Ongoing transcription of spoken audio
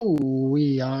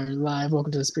live.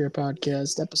 Welcome to the Spirit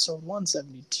Podcast, episode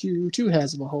 172. Two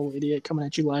Halves of a Whole Idiot coming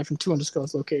at you live from two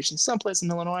undisclosed locations, someplace in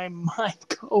Illinois. My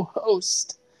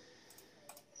co-host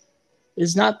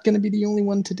is not going to be the only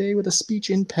one today with a speech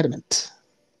impediment.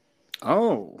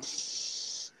 Oh.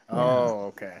 Yeah.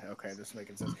 Okay. This is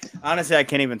making sense. Honestly, I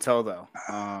can't even tell though.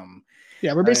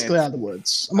 Yeah, we're basically out of the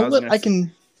woods. I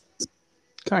can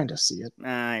kind of see it.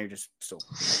 Nah, you're just still.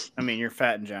 I mean, you're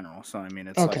fat in general, so I mean,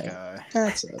 it's okay. like.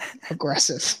 That's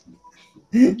aggressive.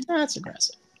 That's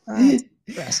aggressive.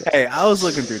 Hey, I was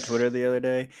looking through Twitter the other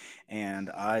day,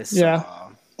 and I saw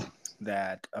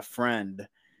that a friend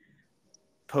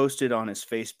posted on his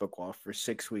Facebook wall for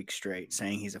 6 weeks straight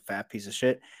saying he's a fat piece of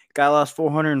shit. Guy lost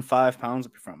 405 pounds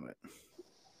from it.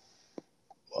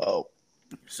 Whoa.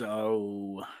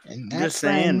 So, and I'm just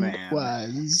saying, man.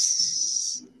 I'm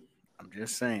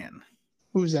just saying.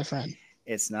 Who's that friend?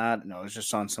 It's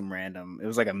just on some random, it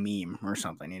was like a meme or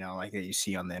something, like that you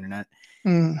see on the internet.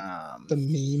 The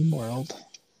meme world.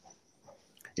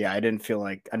 Yeah, I didn't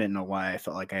know why I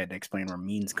felt like I had to explain where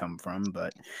memes come from,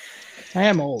 but I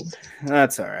am old.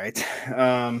 That's all right.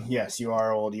 Yes, you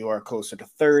are old. You are closer to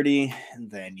 30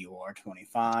 than you are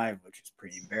 25, which is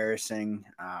pretty embarrassing.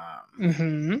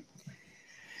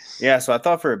 Yeah, so I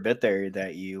thought for a bit there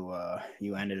that you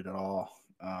ended it all.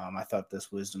 I thought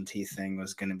this wisdom teeth thing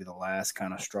was going to be the last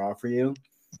kind of straw for you.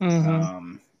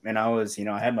 And I was,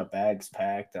 I had my bags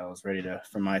packed. I was ready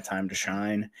for my time to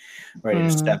shine, ready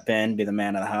to step in, be the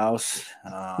man of the house.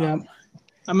 Yeah.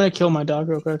 I'm going to kill my dog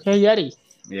real quick. Hey, Yeti.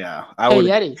 Yeah.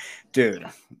 Yeti. Dude.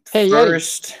 Hey,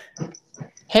 Yeti.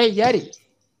 Hey, Yeti.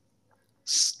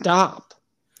 Stop.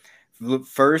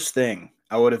 First thing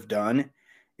I would have done,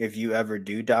 if you ever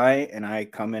do die and I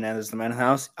come in as the man of the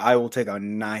house, I will take a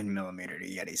 9mm to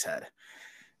Yeti's head.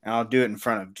 And I'll do it in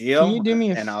front of Gio. Can you do me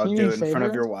and I'll do it in front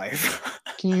of your wife.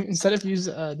 Can you, instead of use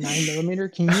a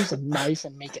 9mm, can you use a knife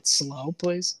and make it slow,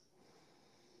 please?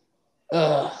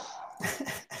 Ugh.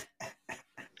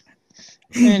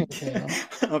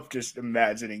 Anywho. I'm just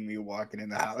imagining me walking in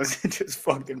the house and just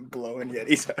fucking blowing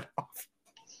Yeti's head off.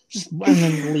 And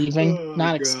then leaving,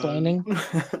 not explaining.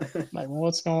 Like,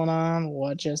 what's going on?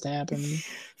 What just happened?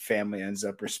 Family ends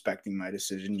up respecting my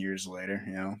decision years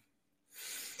later,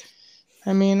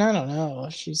 I mean, I don't know.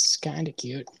 She's kind of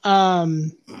cute.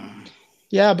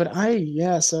 Yeah, but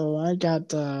so I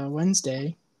got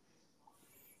Wednesday.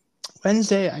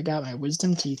 I got my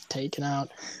wisdom teeth taken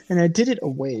out, and I did it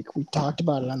awake. We talked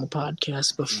about it on the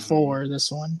podcast before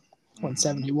this one,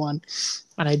 171,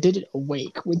 and I did it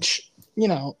awake, which,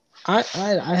 I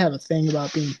have a thing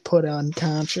about being put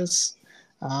unconscious.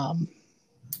 I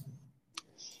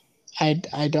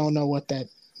don't know what that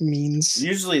means.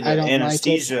 Usually the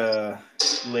anesthesia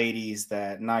ladies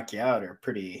that knock you out are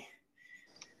pretty.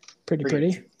 Yeah,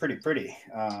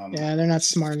 they're not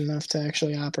smart enough to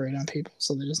actually operate on people,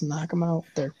 so they just knock them out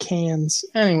with their cans.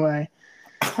 Anyway.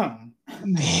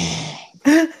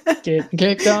 Getting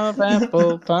kicked off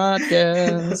Apple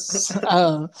Podcasts.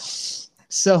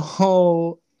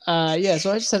 So I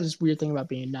just have this weird thing about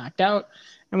being knocked out.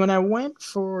 And when I went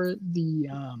for the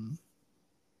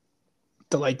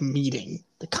meeting,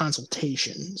 the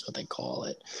consultation is what they call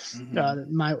it.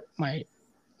 My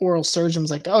oral surgeon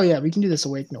was like, "Oh yeah, we can do this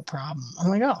awake, no problem." I'm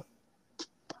like, "Oh,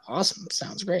 awesome,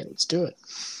 sounds great, let's do it."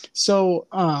 So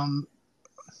I'm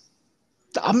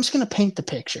just gonna paint the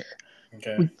picture.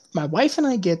 Okay. My wife and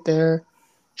I get there.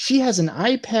 She has an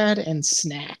iPad and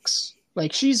snacks.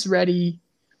 Like, she's ready.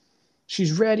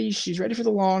 She's ready for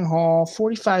the long haul.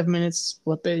 45 minutes.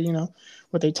 What they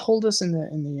told us in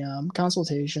the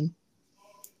consultation.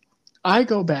 I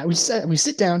go back. We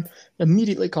sit down.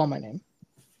 Immediately call my name.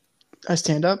 I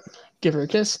stand up, give her a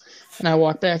kiss, and I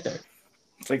walk back there.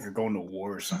 It's like you're going to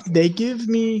war or something. They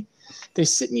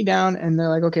sit me down, and they're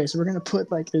like, "Okay, so we're gonna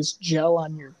put like this gel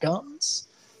on your gums,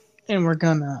 and we're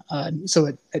gonna so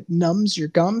it numbs your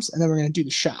gums, and then we're gonna do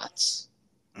the shots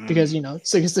because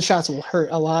because the shots will hurt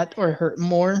a lot or hurt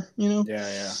more,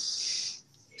 Yeah.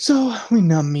 So we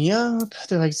numb me up.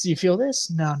 They're like, "Do you feel this?"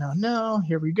 No.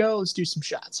 Here we go. Let's do some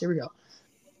shots. Here we go.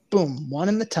 Boom. One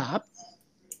in the top.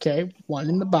 Okay. One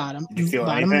in the bottom. Did you feel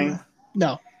anything?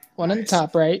 No. One in the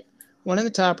top right. One in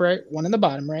the top right. One in the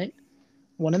bottom right.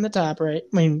 One in the top right.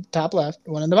 Top left.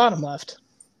 One in the bottom left.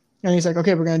 And he's like,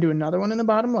 "Okay, we're gonna do another one in the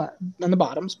bottom left. On the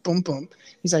bottoms. Boom, boom."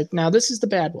 He's like, "Now this is the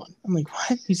bad one." I'm like,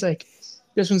 "What?" He's like,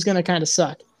 "This one's gonna kind of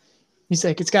suck." He's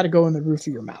like, "It's got to go in the roof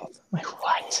of your mouth." I'm like,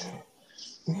 "What?"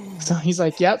 So he's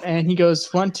like, "Yep." And he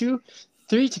goes, 1, 2,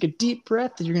 3. Take a deep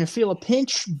breath. You're gonna feel a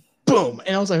pinch. Boom.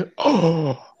 And I was like,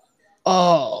 "Oh."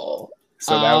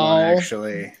 So that one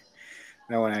actually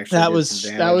That one actually did some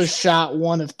That was damage. shot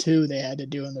 1 of 2 they had to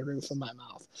do in the roof of my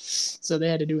mouth. So they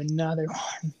had to do another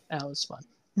one. That was fun.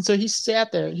 And so he stood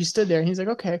there, and he's like,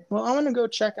 okay, well, I want to go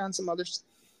check on some other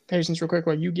patients real quick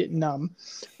while you get numb.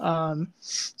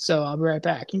 So I'll be right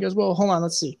back. He goes, well, hold on,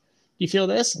 let's see. Do you feel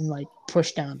this? And like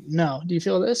push down. No. Do you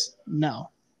feel this? No.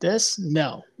 This?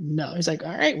 No. No. He's like,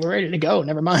 all right, we're ready to go.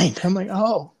 Never mind. I'm like,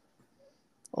 oh,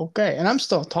 okay. And I'm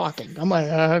still talking. I'm like,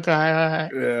 okay.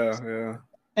 Yeah.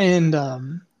 And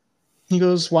he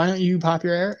goes, why don't you pop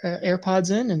your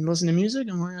AirPods in and listen to music,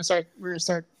 and we're gonna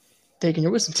start taking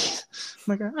your wisdom teeth.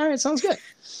 I'm like, all right, sounds good.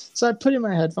 So I put in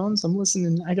my headphones. I'm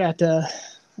listening. I got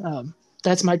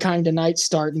That's My Kind of Night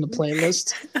start in the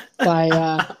playlist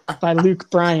by Luke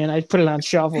Bryan. I put it on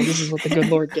shuffle. This is what the good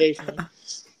Lord gave me.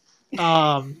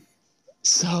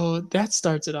 So that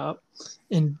starts it up.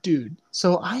 And dude,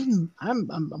 so I'm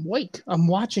awake. I'm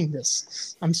watching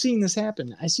this. I'm seeing this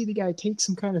happen. I see the guy take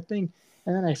some kind of thing,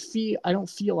 and then I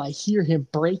hear him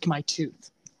break my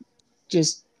tooth.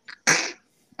 Just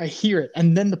I hear it,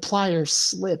 and then the plier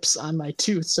slips on my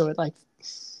tooth, so it like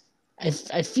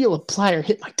I feel a plier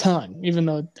hit my tongue, even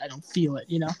though I don't feel it,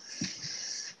 you know.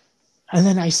 And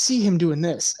then I see him doing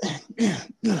this,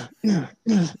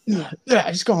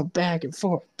 just going back and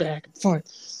forth, back and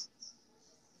forth.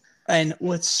 And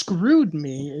what screwed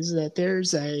me is that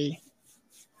there's a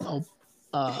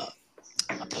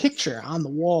picture on the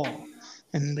wall,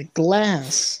 and the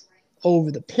glass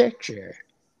over the picture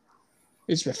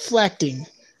is reflecting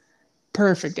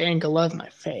perfect angle of my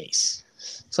face.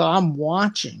 So I'm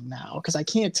watching now because I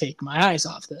can't take my eyes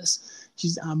off this.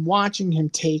 I'm watching him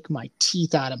take my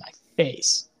teeth out of my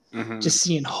face, just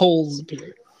seeing holes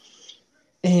appear.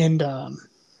 And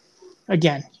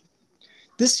again,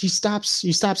 he stops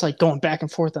like going back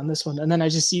and forth on this one, and then I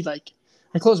just see like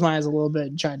I close my eyes a little bit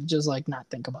and try to just like not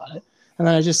think about it, and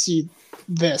then I just see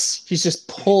this. He's just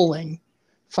pulling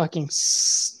fucking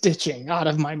stitching out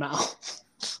of my mouth.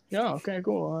 Yeah, okay,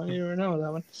 cool. I didn't even know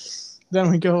that one. Then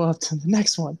we go up to the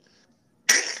next one.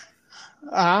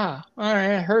 All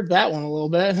right, I heard that one a little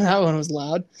bit. That one was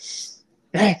loud.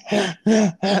 And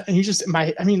he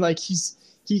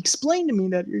explained to me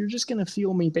that you're just gonna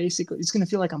feel me basically. It's gonna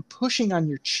feel like I'm pushing on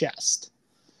your chest,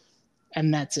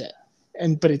 and that's it.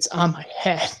 But it's on my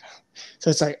head, so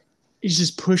it's like he's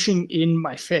just pushing in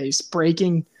my face,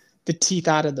 breaking the teeth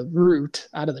out of the root,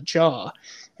 out of the jaw,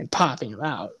 and popping them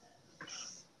out.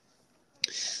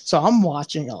 So I'm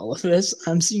watching all of this.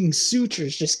 I'm seeing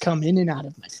sutures just come in and out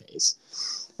of my face.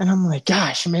 And I'm like,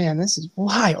 gosh, man, this is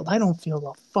wild. I don't feel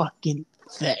a fucking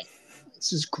thing.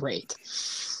 This is great.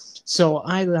 So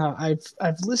I've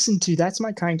listened to That's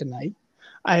My Kind of Night.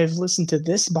 I've listened to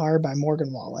This Bar by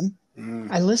Morgan Wallen.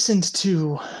 I listened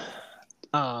to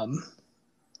another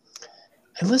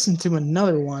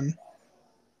one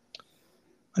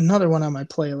on my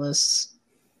playlist.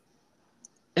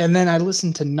 And then I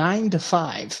listened to 9 to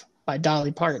 5 by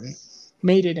Dolly Parton.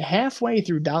 Made it halfway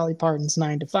through Dolly Parton's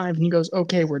 9 to 5, and he goes,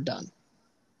 okay, we're done.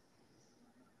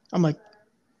 I'm like,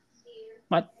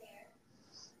 what?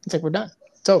 It's like, we're done.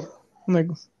 It's over. I'm like,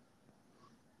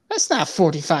 that's not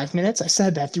 45 minutes. I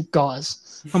said that through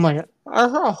gauze. I'm like,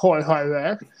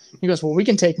 there. He goes, well, we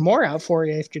can take more out for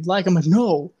you if you'd like. I'm like,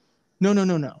 no.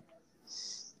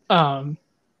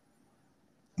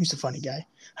 He's a funny guy.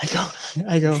 I go.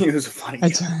 He was a funny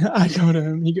guy. I go to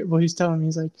him. He's telling me,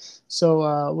 he's like,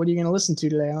 so what are you going to listen to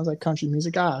today? I was like, country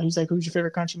music. He's like, who's your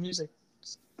favorite country music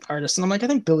artist? And I'm like, I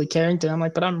think Billy Carrington. I'm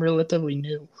like, but I'm relatively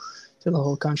new to the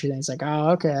whole country thing. He's like,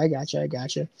 oh, okay, I got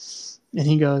you. And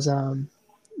he goes,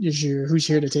 who's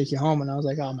here to take you home? And I was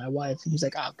like, oh, my wife. And he's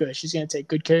like, oh, good. She's going to take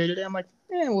good care of you today. I'm like,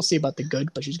 we'll see about the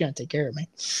good, but she's going to take care of me.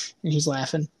 And he's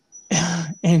laughing.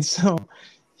 And so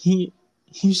he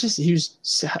was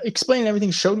explaining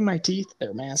everything, showed me my teeth.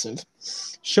 They're massive.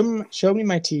 Showed me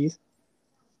my teeth.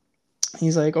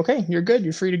 He's like, okay, you're good.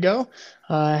 You're free to go.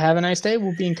 Have a nice day.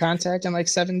 We'll be in contact in like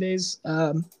 7 days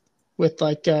with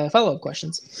like follow-up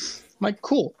questions. I'm like,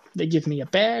 cool. They give me a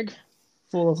bag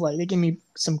full of they give me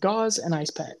some gauze and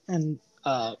ice pack and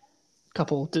a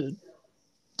couple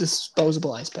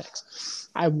disposable ice packs.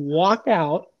 I walk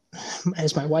out,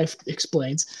 as my wife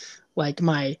explains, like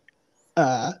my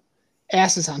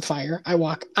ass is on fire. I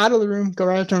walk out of the room, go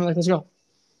right up to her, like, let's go.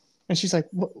 And she's like,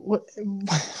 what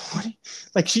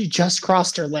like she just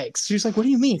crossed her legs. She's like, what do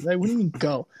you mean? Like, what do you mean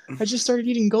go? I just started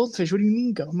eating goldfish. What do you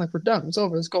mean go? I'm like, we're done. It's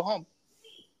over. Let's go home.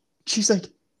 She's like,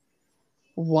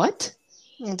 what?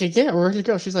 I'm like, yeah, we're ready to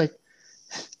go. She's like,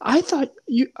 I thought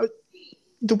you,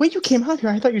 the way you came out here,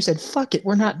 I thought you said, fuck it,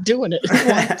 we're not doing it.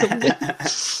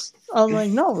 I'm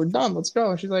like, no, we're done. Let's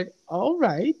go. She's like, all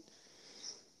right.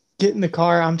 Get in the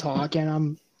car. I'm talking.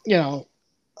 I'm,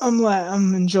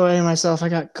 I'm enjoying myself. I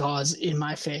got gauze in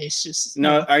my face. Just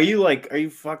No, are you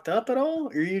fucked up at all?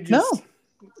 Or are you just no,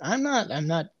 I'm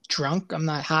not drunk. I'm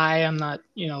not high. I'm not,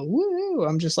 woo.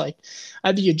 I'm just like,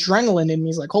 the adrenaline in me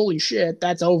is like, holy shit,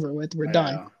 that's over with. We're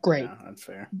done. yeah, Great. yeah, that's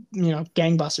fair.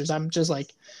 Gangbusters. I'm just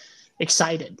like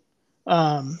excited.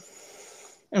 Um,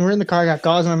 and we're in the car. I got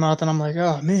gauze in my mouth, and I'm like,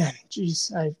 oh man,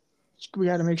 jeez, we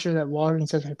got to make sure that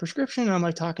Walgreens has my prescription. And I'm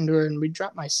like talking to her, and we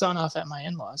dropped my son off at my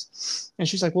in-laws, and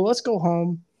she's like, well, let's go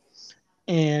home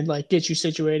and like get you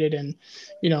situated, and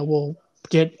we'll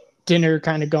get dinner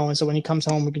kind of going. So when he comes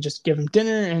home, we can just give him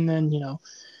dinner, and then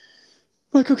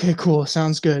like, okay, cool,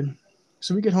 sounds good.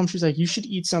 So we get home. She's like, you should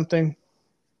eat something.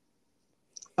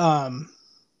 Um,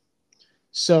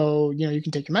 so you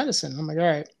can take your medicine. I'm like, all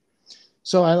right.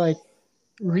 So I like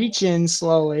reach in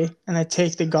slowly and I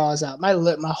take the gauze out. My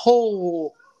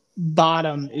whole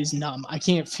bottom is numb. I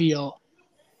can't feel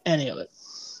any of it.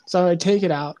 So I take it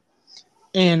out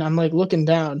and I'm like looking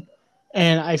down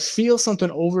and I feel something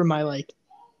over my like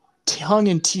tongue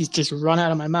and teeth just run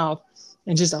out of my mouth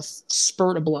and just a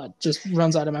spurt of blood just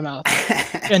runs out of my mouth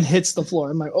and hits the floor.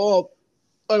 I'm like, I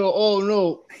go, oh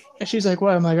no. And she's like,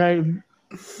 what? I'm like,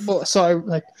 so I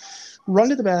like run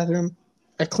to the bathroom.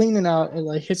 I clean it out. It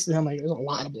like hits the. I'm like, there's a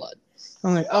lot of blood.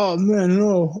 I'm like, oh man,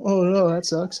 no, oh no, that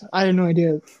sucks. I had no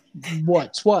idea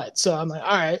what's what. So I'm like,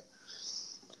 all right.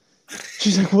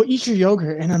 She's like, well, eat your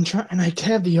yogurt, and I'm trying, and I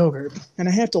have the yogurt, and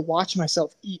I have to watch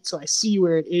myself eat, so I see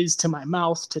where it is to my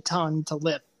mouth, to tongue, to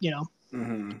lip,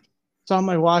 Mm-hmm. So I'm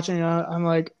like watching it. I'm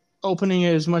like opening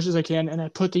it as much as I can, and I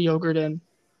put the yogurt in,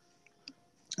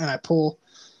 and I pull.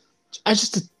 I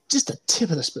just the tip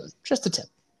of the spoon, just the tip.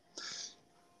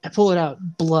 I pull it out,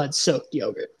 blood soaked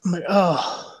yogurt. I'm like,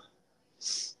 oh.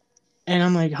 And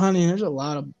I'm like, honey, there's a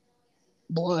lot of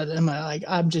blood. And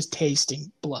I'm just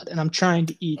tasting blood. And I'm trying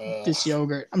to eat this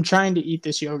yogurt. I'm trying to eat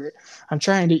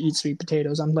sweet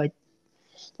potatoes. I'm like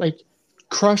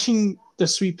crushing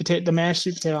the mashed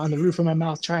sweet potato on the roof of my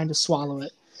mouth, trying to swallow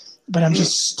it. But I'm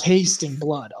just tasting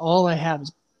blood. All I have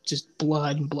is just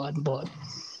blood and blood and blood.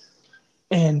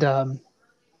 And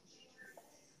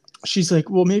she's like,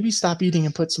 well, maybe stop eating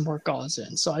and put some more gauze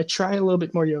in. So I try a little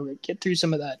bit more yogurt, get through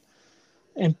some of that,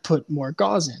 and put more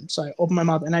gauze in. So I open my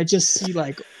mouth and I just see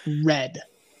like red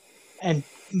and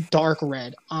dark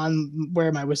red on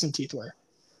where my wisdom teeth were.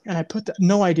 And I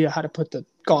no idea how to put the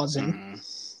gauze in.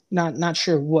 Mm-hmm. Not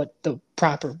sure what the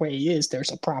proper way is.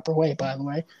 There's a proper way, by the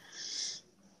way.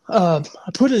 I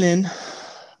put it in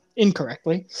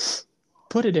incorrectly.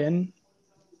 Put it in,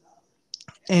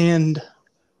 and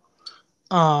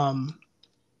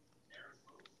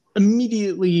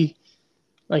immediately,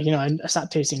 like, I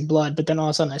stopped tasting blood, but then all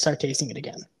of a sudden I start tasting it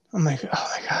again. I'm like,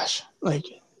 oh my gosh, like,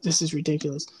 this is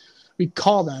ridiculous. We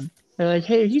call them. They're like,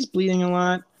 hey, he's bleeding a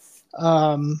lot.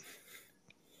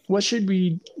 What should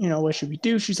we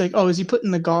do? She's like, oh, is he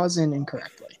putting the gauze in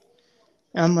incorrectly?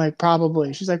 And I'm like,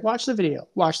 probably. She's like, watch the video.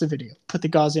 Put the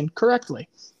gauze in correctly.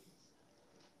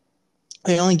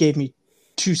 They only gave me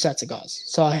 2 sets of gauze.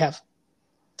 So I have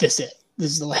this it.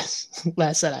 This is the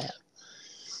last set I have.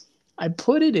 I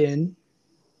put it in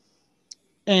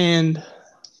and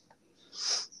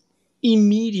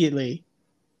immediately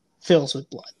fills with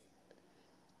blood.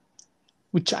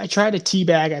 Which I tried a tea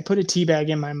bag. I put a tea bag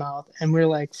in my mouth and we're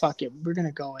like, fuck it. We're going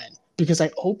to go in. Because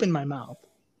I opened my mouth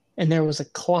and there was a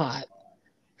clot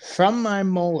from my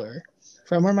molar,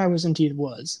 from where my wisdom teeth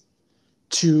was,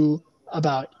 to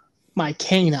about my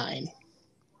canine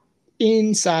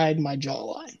inside my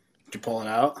jawline. Did you pull it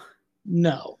out?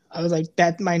 No. I was like,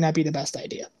 that might not be the best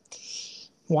idea.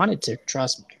 Wanted to,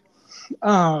 trust me.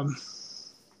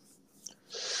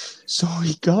 So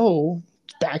we go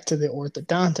back to the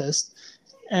orthodontist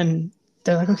and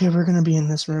they're like, okay, we're going to be in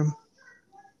this room.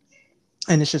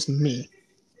 And it's just me.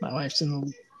 My wife's in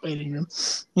the waiting room.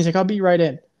 He's like, I'll be right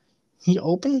in. He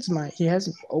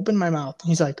hasn't opened my mouth.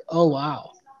 He's like, oh,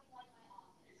 wow.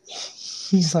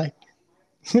 He's like,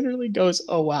 literally goes,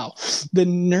 oh, wow. The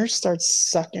nurse starts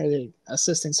sucking, or the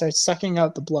assistant starts sucking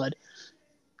out the blood.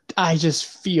 I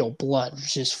just feel blood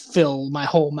just fill my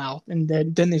whole mouth. And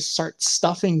then they start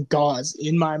stuffing gauze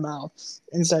in my mouth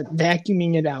and start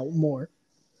vacuuming it out more.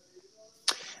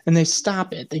 And they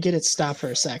stop it. They get it stopped for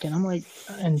a second. I'm like,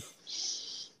 and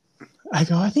I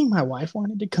go, I think my wife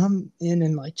wanted to come in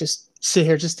and like just sit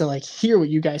here just to like hear what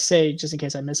you guys say, just in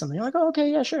case I miss something. I'm like, oh,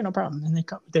 okay, yeah, sure, no problem. And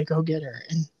they go get her.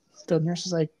 And the nurse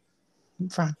is like,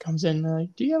 front comes in,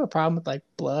 like, do you have a problem with like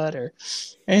blood or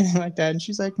anything like that? And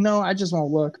she's like, no, I just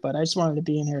won't look, but I just wanted to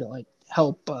be in here to like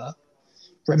help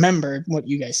remember what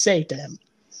you guys say to him.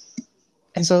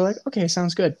 And so like, okay,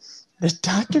 sounds good. The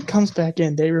doctor comes back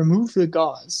in. They remove the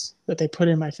gauze that they put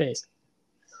in my face.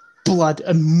 Blood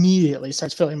immediately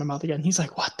starts filling my mouth again. He's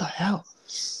like, what the hell?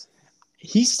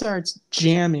 He starts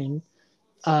jamming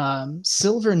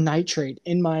silver nitrate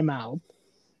in my mouth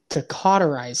to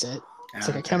cauterize it. It's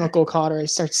like a chemical cauterizer.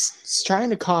 Starts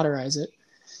trying to cauterize it.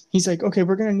 He's like, okay,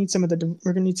 we're gonna need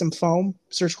some foam,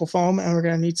 surgical foam, and we're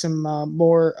gonna need some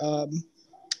more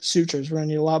sutures. We're gonna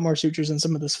need a lot more sutures and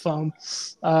some of this foam,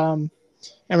 and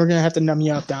we're gonna have to numb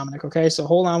you up, Dominic. Okay, so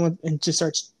hold on and just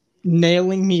starts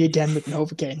nailing me again with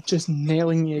Novocaine, just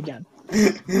nailing me again.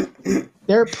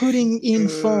 They're putting in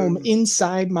foam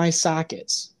inside my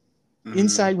sockets,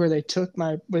 inside where they took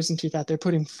my wisdom tooth out. They're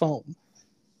putting foam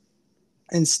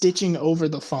and stitching over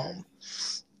the foam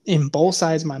in both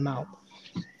sides of my mouth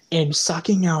and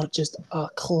sucking out just a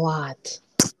clot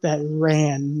that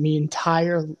ran my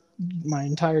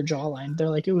entire jawline. They're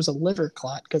like, it was a liver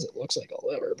clot because it looks like a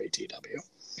liver, BTW.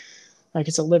 Like,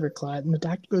 it's a liver clot. And the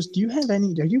doctor goes, are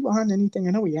you on anything?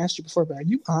 I know we asked you before, but are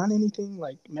you on anything,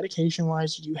 like,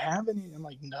 medication-wise? Do you have any? I'm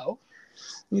like, no.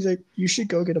 And he's like, you should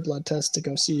go get a blood test to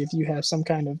go see if you have some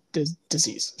kind of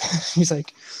disease. He's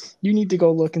like, you need to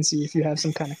go look and see if you have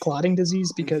some kind of clotting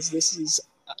disease because this is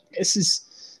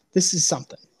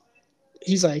something.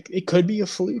 He's like, it could be a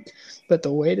fluke, but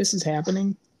the way this is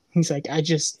happening, he's like,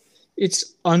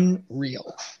 it's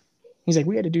unreal. He's like,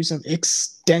 we had to do some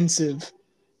extensive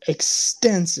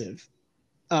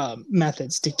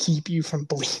methods to keep you from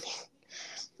bleeding.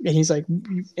 And he's like,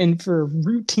 and for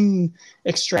routine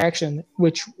extraction,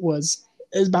 which was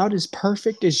about as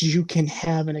perfect as you can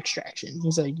have an extraction.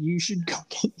 He's like, you should go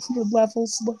get your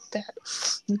levels looked at.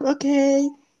 I'm like, okay,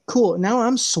 cool. Now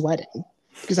I'm sweating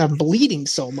because I'm bleeding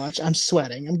so much. I'm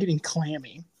sweating. I'm getting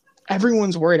clammy.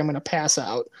 Everyone's worried I'm going to pass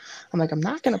out. I'm like, I'm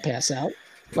not going to pass out.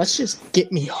 Let's just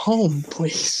get me home,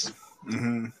 please.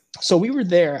 Mm-hmm. So we were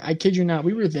there. I kid you not.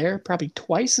 We were there probably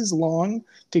twice as long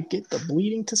to get the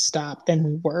bleeding to stop than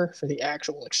we were for the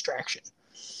actual extraction.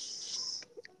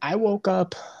 I woke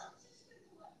up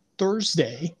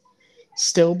Thursday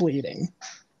still bleeding.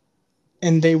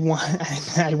 And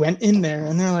I went in there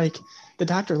and they're like, the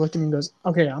doctor looked at me and goes,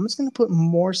 okay, I'm just going to put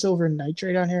more silver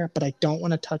nitrate on here, but I don't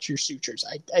want to touch your sutures.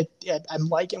 I'm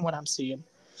liking what I'm seeing.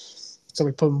 So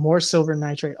we put more silver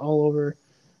nitrate all over.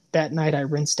 That night I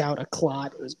rinsed out a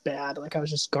clot. It was bad. Like I was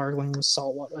just gargling with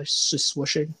salt water. I was just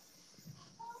swishing.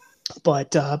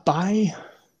 But by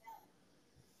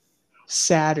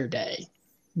Saturday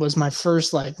was my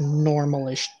first like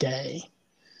normal-ish day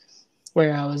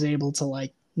where I was able to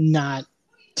like not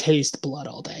taste blood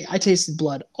all day. I tasted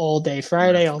blood all day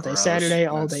Friday, all day Saturday,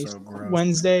 all day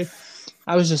Wednesday.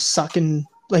 I was just sucking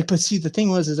like, but see, the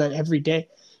thing is that every day,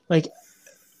 like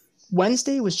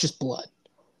Wednesday was just blood.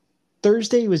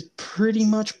 Thursday was pretty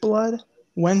much blood.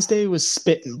 Wednesday was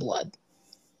spit and blood.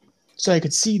 So I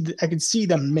could see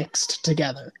them mixed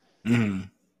together.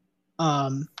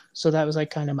 Mm-hmm. So that was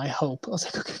like kind of my hope. I was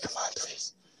like, okay, come on,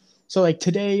 please. So like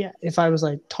today, if I was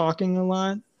like talking a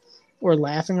lot or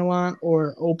laughing a lot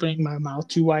or opening my mouth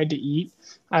too wide to eat,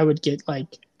 I would get like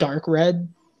dark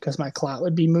red because my clot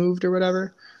would be moved or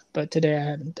whatever. But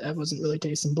today I wasn't really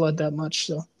tasting blood that much.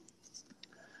 So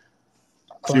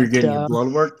you're getting your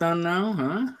blood work done now,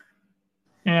 huh?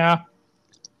 Yeah.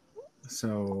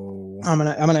 So I'm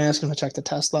gonna ask him to check the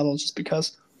test level just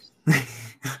because.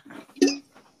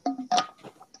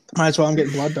 Might as well. I'm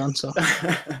getting blood done. So,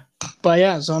 but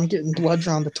yeah, so I'm getting blood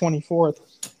drawn the 24th.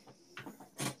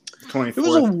 24th. It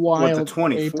was a wild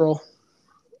April.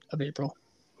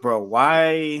 Bro,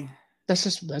 why?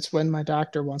 That's when my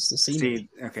doctor wants to see me.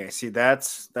 Okay, see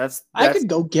that's I could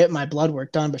go get my blood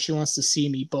work done, but she wants to see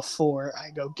me before I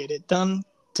go get it done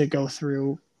to go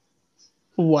through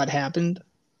what happened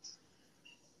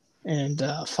and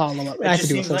follow up. It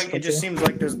just seems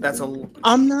like that's a.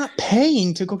 I'm not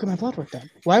paying to go get my blood work done.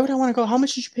 Why would I want to go? How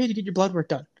much did you pay to get your blood work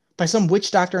done by some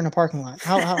witch doctor in a parking lot?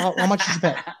 How much did you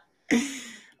pay?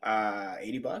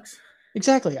 $80.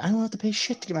 Exactly. I don't have to pay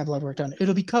shit to get my blood work done.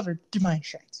 It'll be covered through my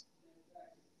insurance.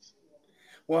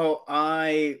 Well,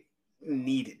 I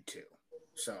needed to,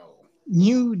 so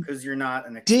because you're not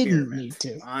an experiment. Didn't need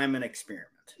to. I'm an experiment.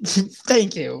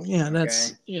 Thank you. Yeah,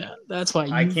 that's why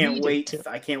I can't wait.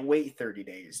 I can't wait 30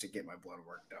 days to get my blood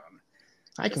work done.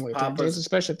 I can wait 30 days,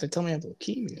 especially if they tell me I have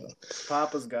leukemia.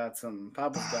 Papa's got some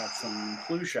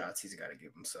flu shots he's got to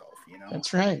give himself. You know.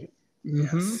 That's right.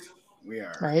 Mm-hmm. Yes, we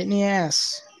are right in the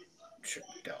ass. Should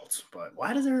be dealt, but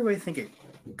why does everybody think it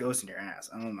goes in your ass?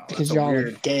 I don't know. Because y'all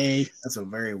are gay. That's a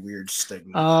very weird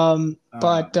stigma.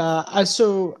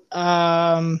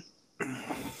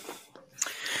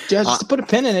 Just to put a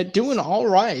pin in it, doing all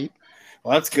right.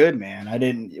 Well, that's good, man. I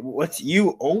didn't. You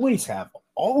always have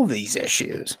all these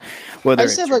issues, whether I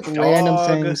it's just have your like random dog.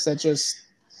 things that just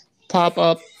pop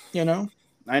up, I know,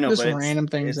 just but random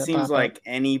things it that seems pop up. like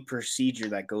any procedure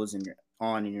that goes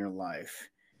on in your life,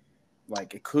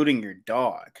 like including your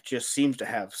dog, just seems to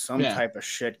have some Yeah. type of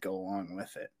shit go along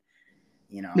with it.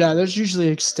 Yeah, there's usually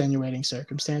extenuating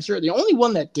circumstance. The only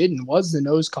one that didn't was the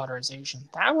nose cauterization.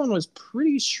 That one was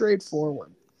pretty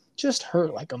straightforward. Just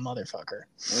hurt like a motherfucker.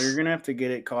 Well, you're gonna have to get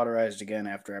it cauterized again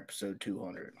after episode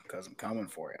 200 because I'm coming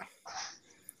for you.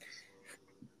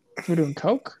 We're doing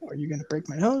coke? Are you gonna break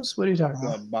my nose? What are you talking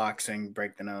about? Boxing,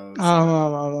 break the nose.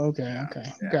 Okay, Yeah,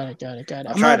 okay. yeah. Got it. I'll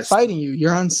I'm try not fighting you.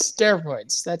 You're on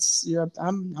steroids.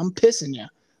 I'm pissing you.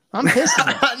 I'm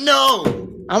pissing you. No!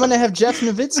 I'm gonna have Jeff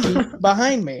Nowitzki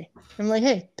behind me. I'm like,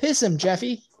 hey, piss him,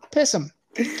 Jeffy. Piss him.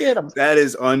 Get him. That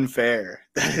is unfair.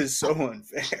 That is so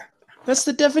unfair. That's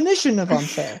the definition of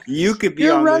unfair. You could be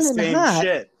You're on the running same hot.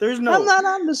 shit. There's no. I'm not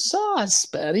on the sauce,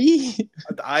 buddy.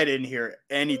 I didn't hear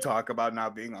any talk about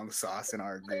not being on the sauce in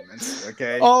our agreements.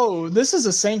 Okay. Oh, this is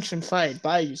a sanctioned fight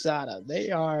by USADA. They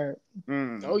are.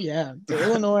 Oh yeah, the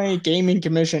Illinois Gaming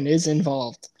Commission is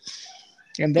involved,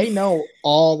 and they know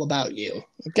all about you.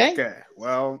 Okay. Okay.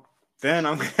 Well, then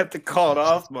I'm gonna have to call it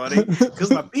off, buddy,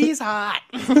 because my pee's hot.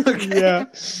 Okay? Yeah.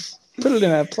 Put it in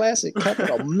a plastic cup;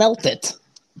 it'll melt it.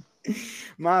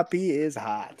 My pee is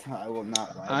hot. I will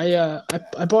not lie.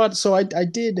 I bought. So I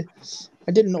did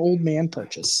an old man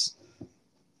purchase.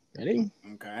 Ready?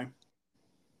 Okay.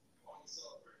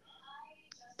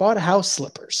 Bought house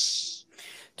slippers.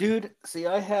 Dude, see,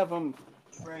 I have them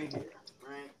right here,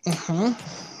 right? Uh-huh.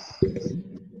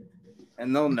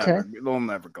 And they'll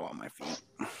never go on my feet.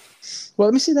 Well,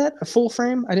 let me see that. A full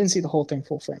frame? I didn't see the whole thing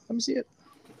full frame. Let me see it.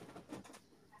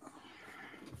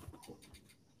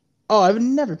 Oh, I would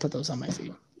never put those on my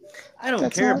feet. I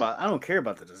don't care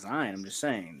about the design. I'm just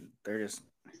saying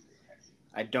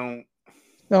I don't.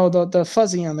 No, the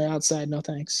fuzzy on the outside. No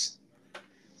thanks.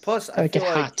 Plus, I get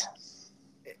hot.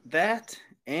 That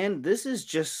and this is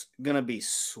just gonna be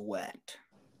sweat.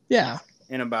 Yeah.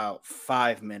 In about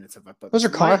 5 minutes if I put those are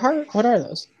Carhartt? What are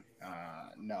those?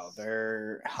 No,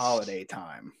 they're holiday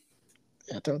time.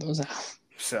 Yeah, throw those out.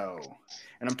 So,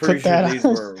 and I'm pretty sure these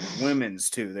were women's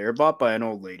too. They were bought by an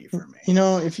old lady for me.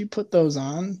 If you put those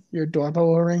on, your doorbell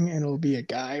will ring and it'll be a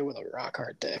guy with a rock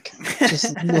hard dick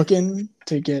just looking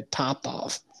to get topped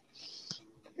off.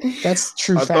 That's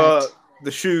true fact. I thought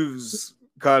the shoes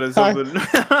caught us something.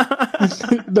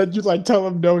 That you tell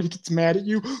him no, he gets mad at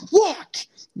you. Walk!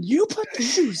 You put the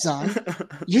shoes on.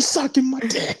 You're sucking my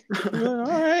dick. All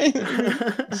right.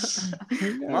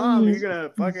 Mom, you're gonna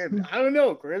fucking. I don't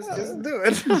know, Chris. Just do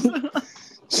it.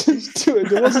 Just do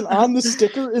it. It wasn't on the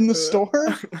sticker in the store.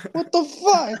 What the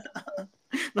fuck?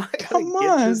 Come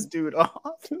on, get this dude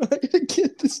off. I gotta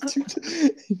get this dude.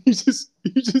 He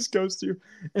just goes through,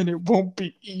 and it won't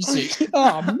be easy.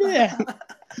 Oh man.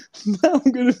 Now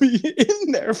I'm gonna be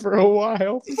in there for a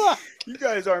while. Fuck. You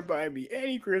guys aren't buying me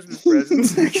any Christmas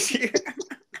presents next year.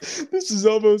 This is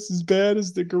almost as bad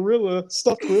as the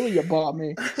stuffed gorilla you bought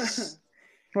me.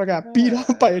 I got beat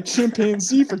up by a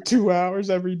chimpanzee for 2 hours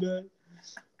every day.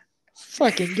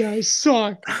 Fucking guys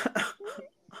suck.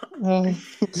 Holy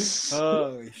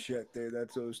shit, dude!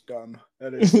 That's so dumb.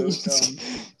 That is so dumb.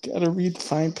 Gotta read the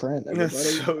fine print, everybody.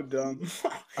 That's so dumb.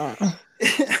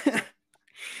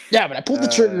 Yeah, but I pulled the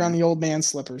trigger on the old man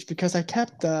slippers because I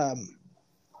kept,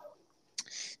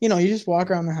 you just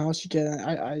walk around the house. You get,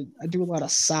 I do a lot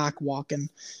of sock walking,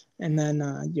 and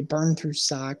then you burn through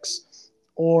socks,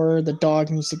 or the dog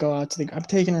needs to go out I'm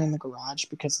taking her in the garage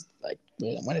because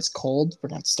when it's cold, we're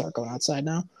gonna have to start going outside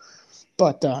now.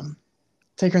 But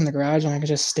take her in the garage and I can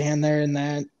just stand there in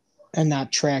that and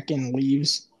not track in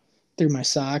leaves through my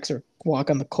socks or walk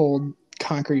on the cold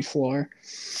concrete floor.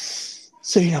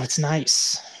 So it's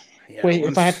nice. Yeah,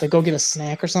 if I have to go get a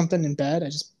snack or something in bed, I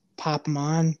just pop them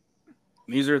on.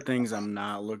 These are things I'm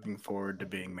not looking forward to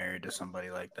being married to somebody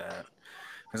like that.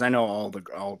 Because I know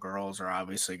all girls are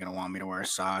obviously going to want me to wear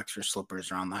socks or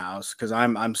slippers around the house. Because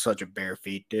I'm such a bare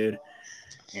feet dude.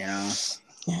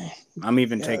 I'm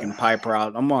even taking Piper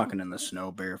out. I'm walking in the snow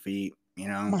bare feet.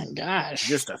 Oh my gosh.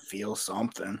 Just to feel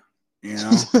something.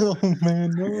 Oh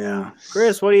man. No. Yeah.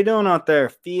 Chris, what are you doing out there?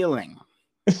 Feeling.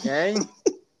 Okay.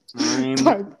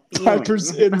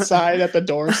 Piper's inside at the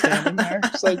door standing there.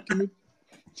 It's like I'm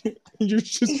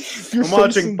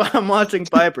watching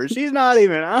Piper. She's not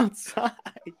even outside.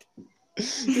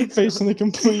 You're facing the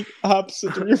complete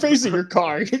opposite. You're facing your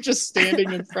car. You're just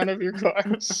standing in front of your car.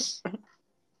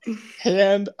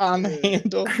 Hand on the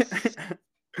handle.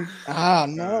 Oh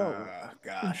no.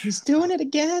 Gosh. He's doing it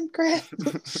again, Grant.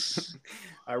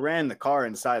 I ran the car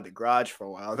inside the garage for a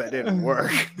while. That didn't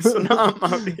work. So now I'm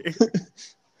out here.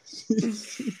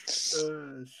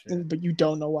 But you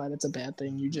don't know why that's a bad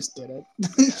thing. You just did it.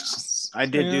 I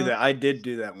did do that. I did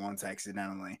do that once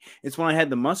accidentally. It's when I had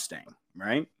the Mustang,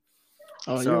 right?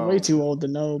 Oh, you're way too old to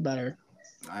know better.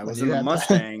 I was in the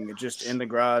Mustang, just in the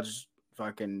garage,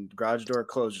 fucking garage door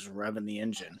closed, just revving the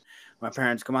engine. My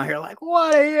parents come out here like,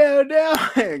 "What are you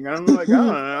doing?" And I'm like, "I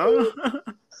don't know."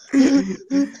 And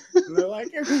they're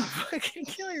like, "You're gonna fucking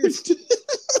kill yourself."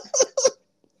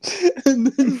 And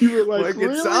then you were like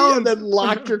 "Really?" It sounds... And then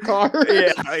locked your car.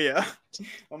 Yeah.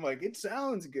 I'm like, "It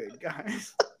sounds good,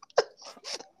 guys."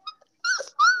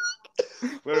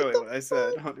 Literally what I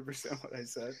said, 100% what I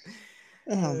said.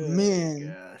 Oh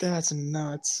man, that's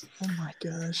nuts. Oh my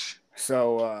gosh.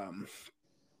 So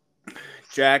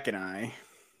Jack and I,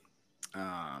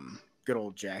 good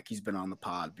old Jack, he's been on the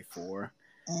pod before.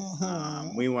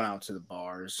 We went out to the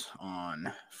bars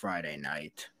on Friday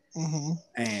night.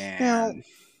 And now,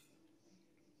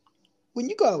 when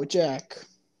you go out with Jack,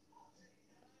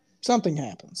 something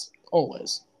happens.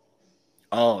 Always.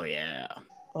 Oh yeah.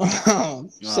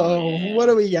 What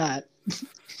do we got?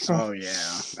 Oh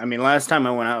yeah. I mean, last time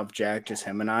I went out with Jack, just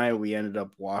him and I, we ended up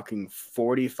walking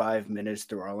 45 minutes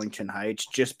through Arlington Heights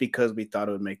just because we thought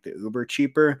it would make the Uber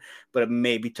cheaper, but it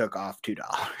maybe took off $2.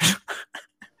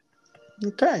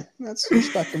 Okay, that's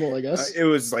respectable, I guess. It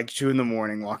was like 2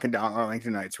 a.m. walking down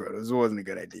Arlington Heights Road. It wasn't a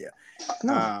good idea.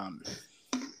 No.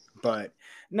 But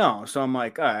no, so I'm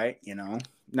like, all right,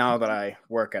 now that I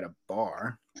work at a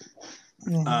bar,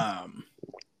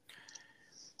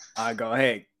 I go,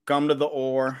 hey, come to the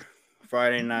Ore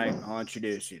Friday night. I'll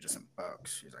introduce you to some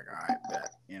folks. She's like, all right,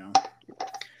 bet,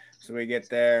 So we get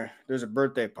there. There's a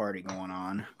birthday party going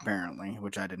on, apparently,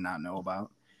 which I did not know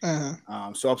about.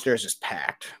 So upstairs is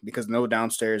packed because no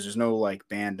downstairs. There's no like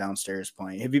band downstairs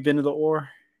playing. Have you been to the Ore?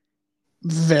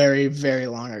 Very, very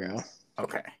long ago.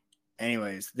 Okay.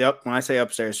 Anyways, when I say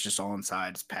upstairs, it's just all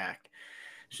inside. It's packed.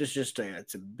 It's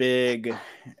a big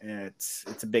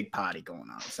party going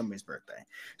on. It's somebody's birthday.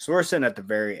 So we're sitting at the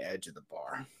very edge of the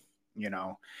bar,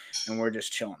 and we're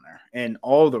just chilling there. And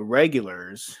all the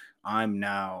regulars, I'm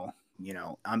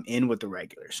in with the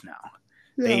regulars now.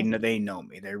 Yeah. They know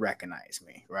me. They recognize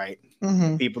me, right?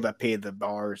 The people that pay the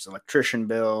bar's electrician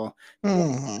bill,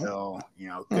 bill,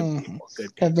 good people.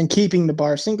 Have been keeping the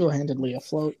bar single-handedly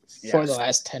afloat for the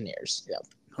last 10 years. Yeah,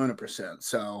 100%.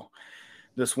 So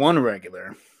this one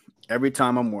regular, every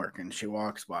time I'm working, she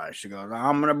walks by. She goes,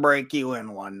 "I'm gonna break you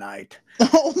in one night."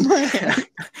 Oh man!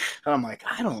 I'm like,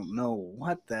 I don't know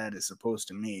what that is supposed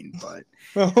to mean, but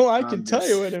I can tell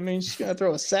you what it means. She's gonna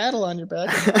throw a saddle on your back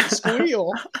and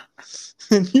squeal,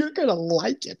 and you're gonna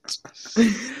like it.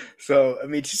 So I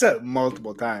mean, she said it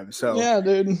multiple times. So yeah,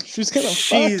 dude, she's gonna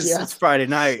fuck you. It's Friday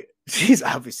night. She's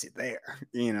obviously there,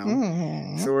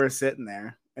 So we're sitting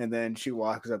there. And then she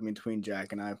walks up between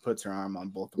Jack and I, puts her arm on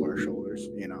both of our shoulders,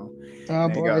 Oh,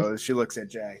 boy. She looks at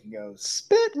Jack and goes,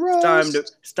 "Spit roast.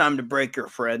 It's time to break your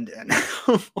friend in."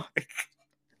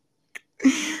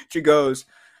 She goes,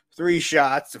 3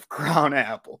 shots of Crown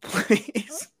Apple,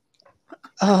 please.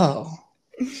 Oh.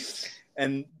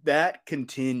 And that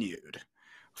continued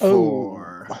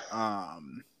for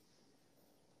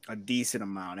a decent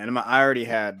amount, and I already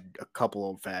had a couple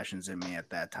old fashions in me at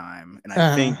that time, and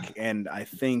I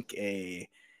think a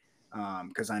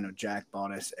because I know Jack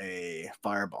bought us a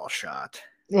Fireball shot,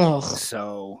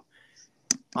 so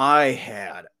I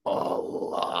had a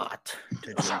lot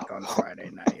to drink on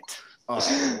Friday night. A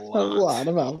lot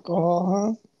of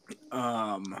alcohol,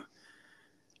 huh?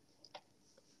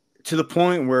 To the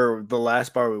point where the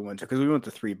last bar we went to, because we went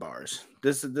to 3 bars.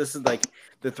 This is like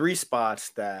the 3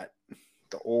 spots that.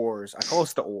 The Ores, I call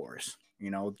us the Ores,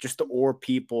 just the Ore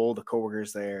people, the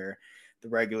coworkers there, the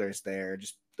regulars there,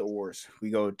 just the Ores. We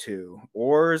go to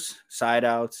Ores, Side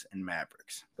Outs, and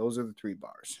Mavericks. Those are the 3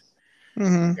 bars.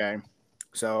 Okay.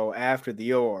 So after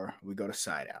the Ore, we go to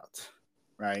Side Outs,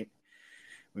 right?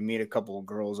 We meet a couple of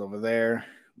girls over there.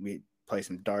 We play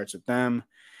some darts with them.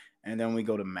 And then we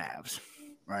go to Mavs,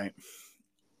 right?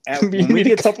 We meet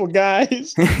a couple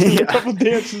guys, a couple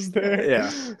dances there.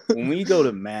 Yeah. When we go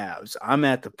to Mavs, I'm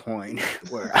at the point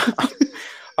where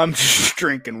I'm just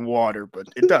drinking water, but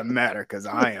it doesn't matter because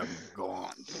I am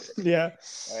gone. Yeah.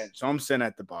 Right, so I'm sitting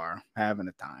at the bar having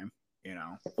a time,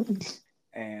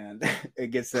 and it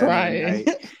gets to the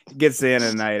end of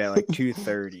the night at like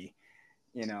 2:30,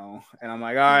 and I'm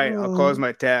like, all right, I'll close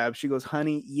my tab. She goes,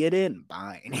 "Honey, you didn't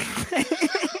buy anything."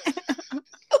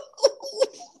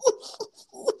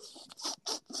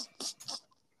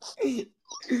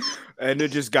 And it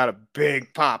just got a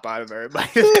big pop out of everybody.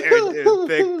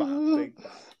 Big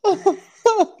pop.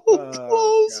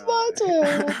 Close my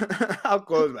tail. I'll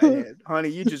close my head. Honey,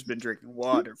 you just been drinking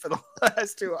water for the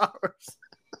last 2 hours.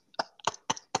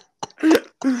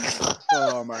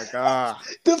 Oh my god.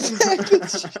 The fact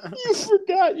that you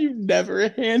forgot you never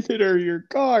handed her your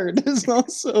card is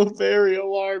also very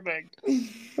alarming.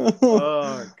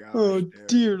 Oh gosh. Oh dude.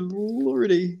 dear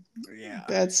lordy. Yeah.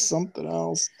 That's something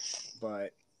else.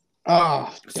 But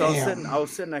so I was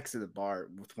sitting next to the bar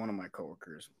with one of my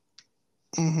coworkers.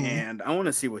 Mm-hmm. And I want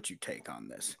to see what you take on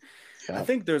this. Yep. I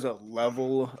think there's a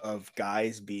level of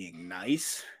guys being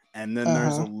nice, and then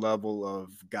there's a level of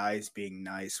guys being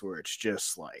nice where it's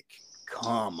just like,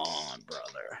 come on,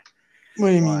 brother. What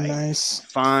do you mean nice?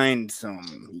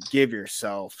 Give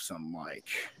yourself some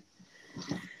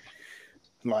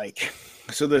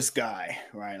so this guy,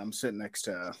 right? I'm sitting next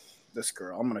to this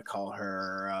girl. I'm going to call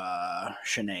her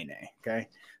Shanae, okay?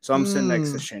 So I'm sitting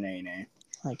next to Shanae.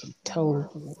 I can tell.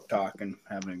 We're talking,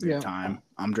 having a good time.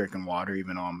 I'm drinking water,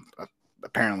 even though I'm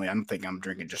thinking I'm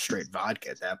drinking just straight vodka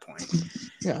at that point.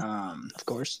 Yeah, of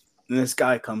course. And this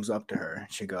guy comes up to her,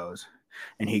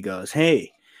 and he goes,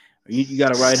 "Hey, you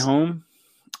got a ride home?"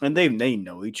 And they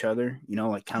know each other,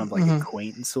 like kind of like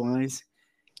acquaintance wise.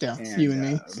 Yeah, you and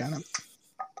me, kind of.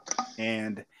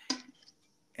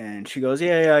 And she goes,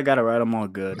 yeah, I got a ride. I'm all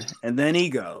good. And then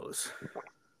he goes,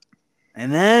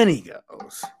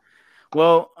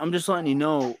 well, I'm just letting you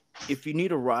know, if you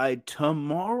need a ride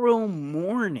tomorrow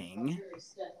morning,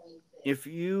 if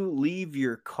you leave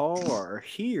your car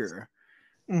here,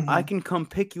 I can come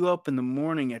pick you up in the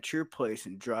morning at your place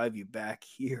and drive you back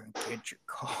here and get your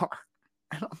car.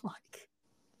 And I'm like,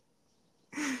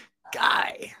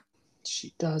 guy.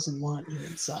 She doesn't want you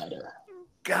inside her.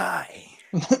 Guy.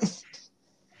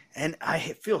 And I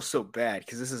feel so bad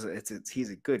because he's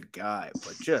a good guy,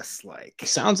 but just like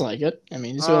sounds like it. I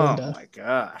mean, my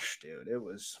gosh, dude, it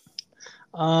was.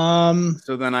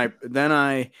 So then I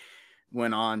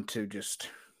went on to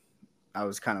I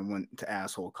was kind of went to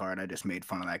asshole card. I just made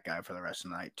fun of that guy for the rest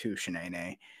of the night too,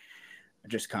 Shanae.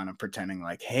 Just kind of pretending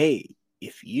like, hey,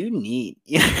 if you need,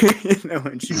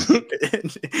 and she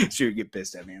would get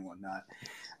pissed at me and whatnot.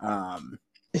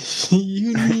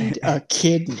 You need a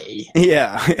kidney.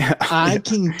 Yeah. I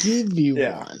can give you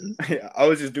one. Yeah, I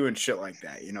was just doing shit like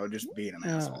that, just being an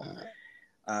asshole.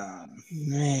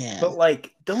 Man. But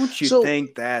don't you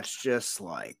think that's just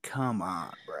come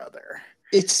on, brother?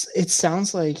 It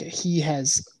sounds like he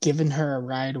has given her a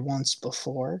ride once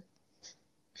before.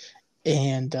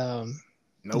 And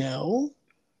no.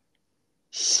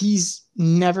 He's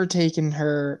never taken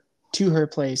her to her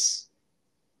place.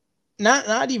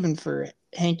 Not even for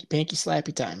hanky panky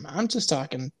slappy time. I'm just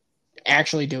talking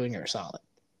actually doing her solid.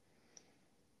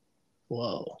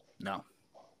 Whoa. No.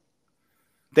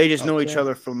 They just know each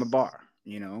other from the bar,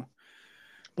 Whoa.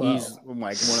 He's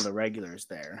like one of the regulars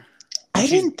there. I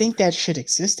didn't think that shit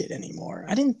existed anymore.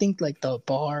 I didn't think the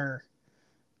bar,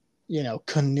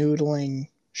 canoodling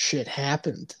shit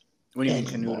happened. What do you mean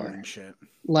canoodling shit?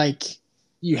 Like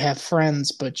you have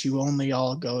friends, but you only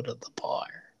all go to the bar.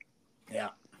 Yeah.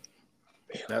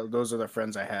 Those are the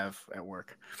friends I have at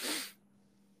work.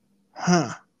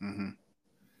 Huh. Mm-hmm.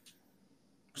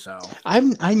 So I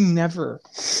never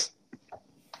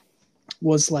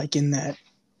was in that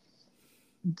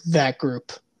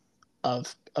group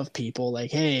of people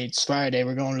hey, it's Friday,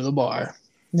 we're going to the bar.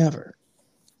 Never.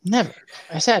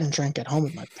 I sat and drank at home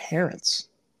with my parents.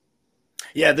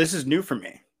 Yeah, this is new for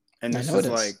me. And this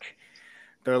is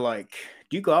they're like,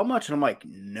 do you go out much? And I'm like,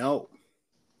 no.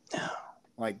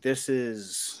 This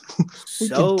is we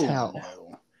so can tell.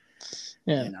 new.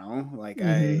 Yeah.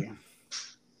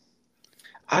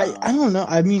 I don't know.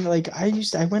 I mean, I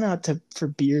went out for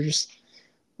beers,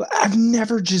 but I've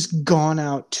never just gone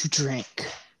out to drink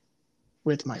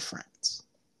with my friends.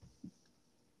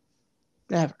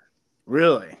 Never.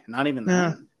 Really? Not even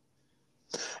that?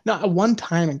 No, at one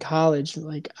time in college,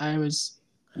 I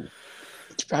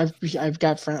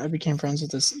became friends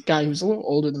with this guy who's a little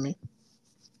older than me.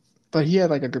 But he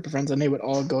had a group of friends, and they would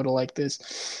all go to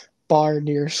this bar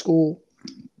near school.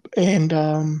 And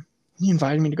he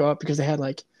invited me to go out because they had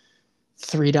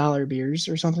 $3 beers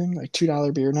or something,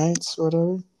 $2 beer nights or whatever.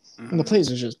 Mm-hmm. And the place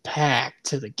was just packed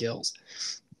to the gills.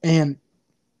 And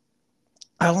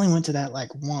I only went to that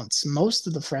once. Most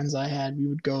of the friends I had, we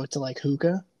would go to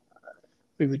hookah.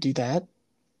 We would do that.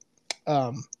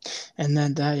 And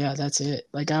then that's it.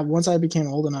 Once I became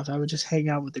old enough, I would just hang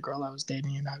out with the girl I was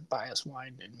dating, and I would buy us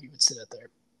wine, and we would sit at their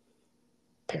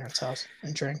parents' house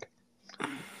and drink.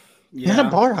 Not a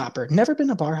bar hopper. Never been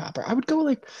a bar hopper. I would go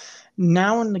like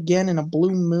now and again in a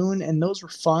blue moon, and those were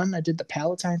fun. I did the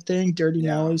Palatine thing, Dirty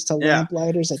Nellies to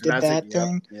Lamplighters. I did that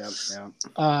thing.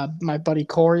 My buddy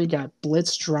Corey got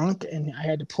blitz drunk, and I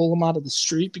had to pull him out of the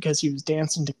street because he was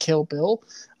dancing to Kill Bill.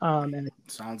 And it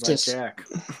sounds like Jack.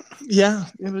 Yeah,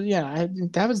 it was. Yeah,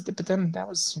 but then that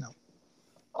was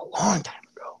a long time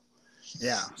ago.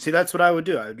 Yeah, see, that's what I would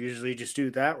do. I would usually just do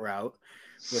that route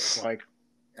with like,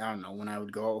 I don't know, when I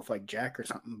would go out with like Jack or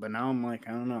something. But now I'm like,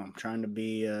 I don't know. I'm trying to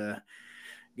be,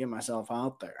 get myself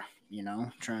out there,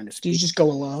 trying to speak. Do you just go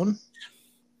alone?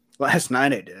 Last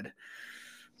night I did.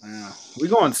 We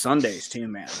go on Sundays too,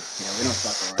 man. Yeah, we don't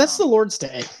fuck around. That's the Lord's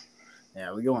Day.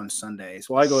 Yeah, we go on Sundays.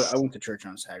 Well, I went to church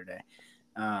on Saturday.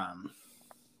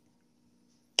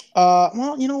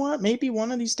 Well, you know what? Maybe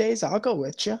one of these days I'll go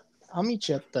with you. I'll meet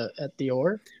you at the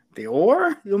Ore. The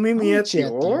Ore? You'll meet me at the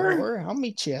Ore? I'll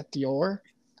meet you at the Ore.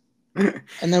 And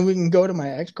then we can go to my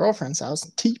ex-girlfriend's house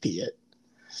and teepee it.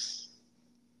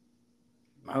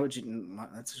 Why would you?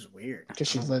 That's just weird. Because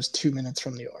she lives 2 minutes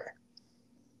from the Ore.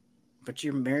 But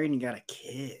you're married and you got a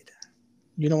kid.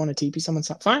 You don't want to teepee someone's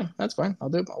house? Fine, that's fine. I'll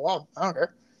do it alone. I don't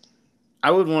care.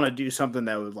 I would want to do something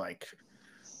that would like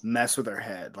mess with her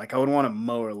head. Like I would want to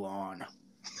mow her lawn.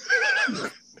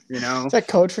 Is that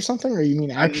code for something, or you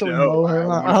mean actually mow her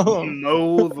lawn? Oh.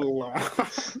 Mow the lawn.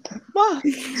 Wow,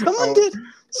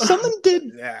 someone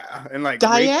did. Yeah, and like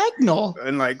diagonal,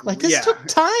 and like this took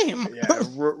time. Yeah,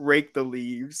 rake the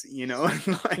leaves, and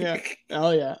like, yeah.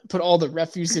 Oh yeah, put all the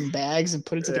refuse in bags and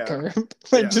put it to the curb,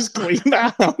 and just clean the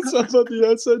house up on the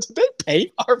outside. Did they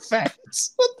paint our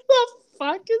fence? What the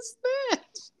fuck is that?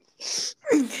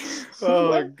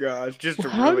 Oh my gosh, just to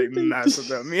really mess with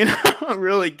them,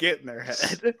 really get in their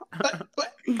head.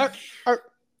 Are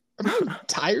my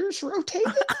tires rotated?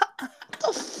 What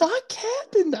the fuck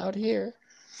happened out here?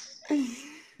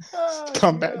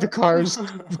 Come back, the car's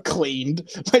cleaned,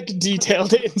 like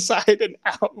detailed inside and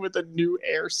out with a new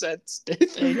air sense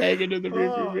thing hanging in the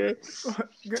rearview mirror.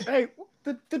 Hey,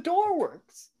 the door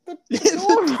works.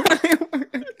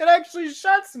 It actually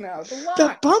shuts now.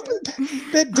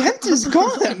 That dent is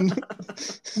gone.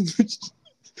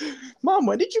 Mom,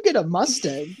 when did you get a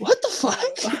Mustang? What the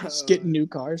fuck? Just getting new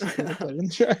cars.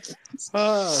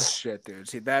 Oh shit, dude.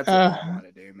 See, that's what I want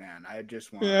to do, man. I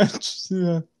just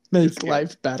want make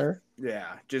life better.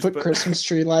 Yeah, just put Christmas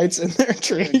tree lights in their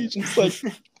tree. Just like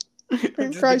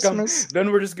Christmas.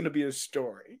 Then we're just gonna be a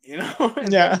story,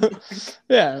 Yeah.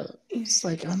 It's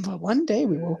like, but one day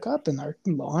we woke up and our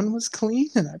lawn was clean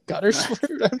and our gutters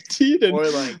were emptied. Or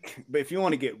like, but if you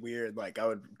want to get weird, like I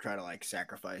would try to like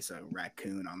sacrifice a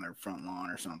raccoon on their front lawn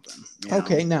or something.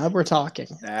 Okay, now we're talking.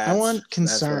 I want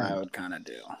concern. That's what I would kind of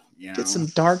do. Get some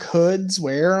dark hoods,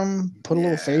 wear them, put a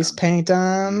little face paint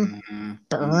on,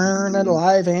 burn a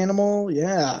live animal.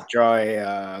 Yeah. Draw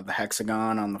the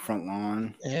hexagon on the front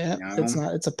lawn. Yeah,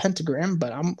 it's a pentagram,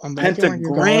 but I'm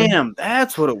pentagram.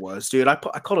 That's what it was, dude. I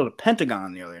called it a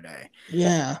pentagon the other day.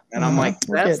 Yeah. And I'm like,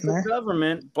 that's the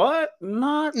government, but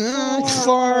not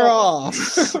far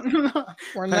off.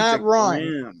 We're not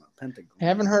wrong. Pentagram.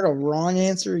 Haven't heard a wrong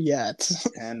answer yet.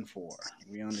 10-4.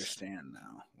 We understand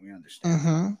now. We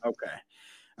understand. Okay.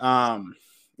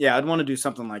 Yeah, I'd want to do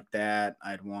something like that.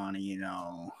 I'd want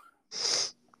to,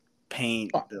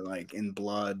 paint like in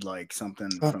blood, like something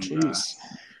from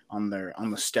on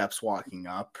the steps walking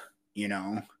up,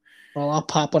 Well, I'll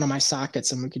pop one of my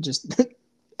sockets and we could just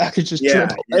I could just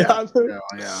dribble. Yeah,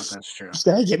 that's true. Just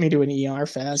gotta get me to an ER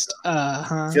fast.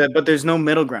 Yeah, but there's no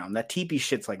middle ground. That teepee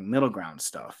shit's like middle ground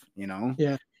stuff,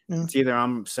 Yeah. It's either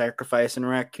I'm sacrificing a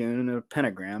raccoon or a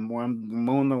pentagram or I'm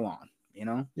mowing the lawn,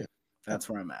 Yeah. That's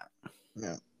where I'm at.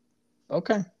 Yeah.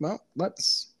 Okay. Well,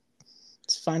 let's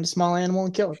find a small animal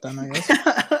and kill it then, I guess.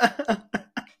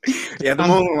 Yeah, the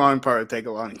mowing the lawn part would take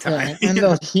a long time. Yeah, and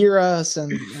they'll hear us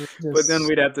but then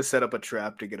we'd have to set up a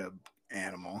trap to get an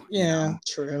animal. Yeah,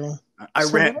 true. I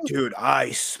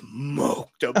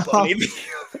smoked a bunny the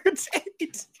other day.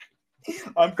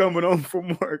 I'm coming home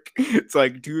from work. It's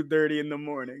like 2:30 in the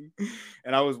morning,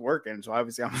 and I was working, so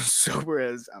obviously I'm sober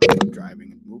as I'm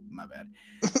driving. Oop, my bad.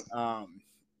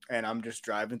 And I'm just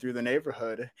driving through the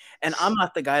neighborhood, and I'm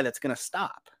not the guy that's gonna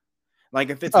stop. Like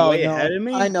if it's way ahead of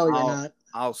me, I know you're not.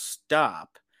 I'll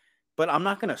stop, but I'm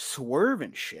not gonna swerve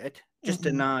and shit just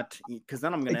to not, because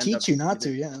then I'm gonna teach you not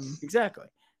to. Yeah, exactly.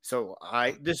 So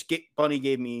bunny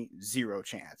gave me zero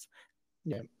chance.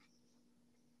 Yeah.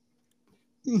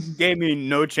 Gave me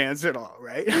no chance at all,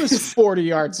 right? It was 40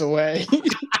 yards away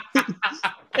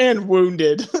and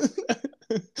wounded.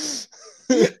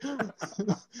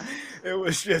 It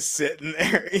was just sitting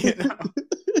there,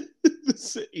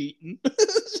 Eating.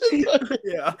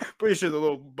 Yeah, Pretty sure the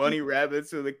little bunny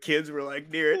rabbits or the kids were like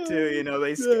near it too. You know,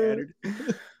 they scattered.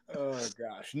 Oh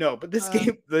gosh, no! But this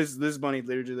game, this bunny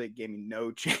literally gave me no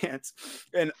chance,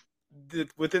 and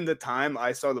within the time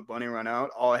I saw the bunny run out,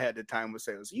 all I had the time was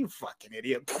say was, "You fucking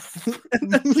idiot!"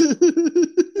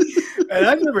 And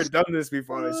I've never done this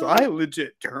before, so I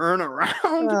legit turn around.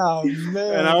 Oh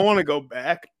man! And I want to go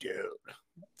back, dude.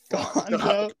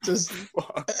 Just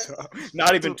fucked up.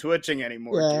 Not even twitching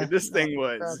anymore, dude. This thing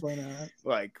was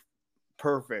like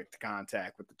perfect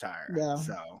contact with the tire. Yeah.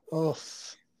 So,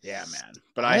 oof. Yeah, man.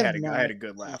 But I had a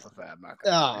good laugh with that.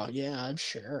 Yeah, I'm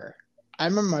sure. I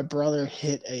remember my brother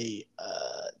hit a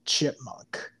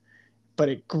chipmunk, but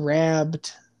it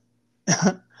grabbed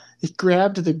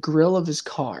the grill of his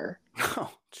car.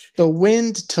 Oh, the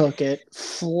wind took it,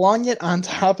 flung it on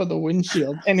top of the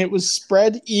windshield, and it was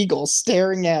spread eagle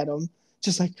staring at him,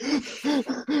 just like.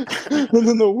 And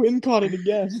then the wind caught it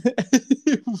again.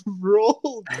 It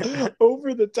rolled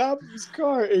over the top of his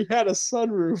car. It had a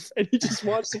sunroof, and he just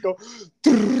watched it go,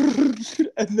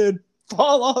 and then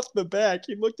fall off the back.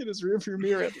 He looked at his rearview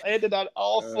mirror and landed on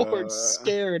all fours,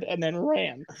 scared, and then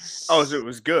ran. Oh, so it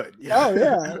was good. Yeah. Oh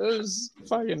yeah, it was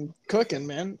fucking cooking,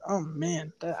 man. Oh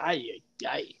man, now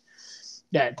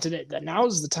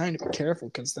is the time to be careful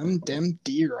because them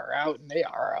deer are out and they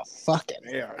are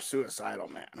they are suicidal,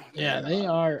 man. Yeah, they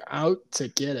are out to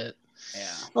get it.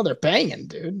 Yeah. Well, they're banging,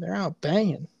 dude. They're out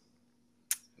banging.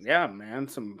 Yeah, man.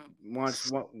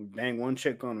 Bang one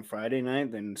chick on a Friday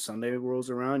night, then Sunday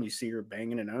rolls around, you see her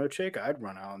banging another chick. I'd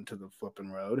run out into the flipping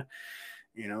road.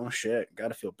 You know, shit. Got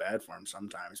to feel bad for him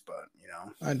sometimes, but you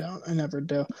know, I never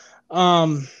do.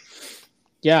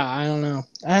 Yeah, I don't know.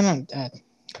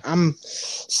 I'm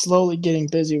slowly getting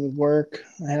busy with work.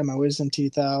 I had my wisdom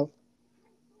teeth out.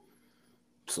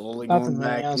 Slowly going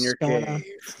back in your cave.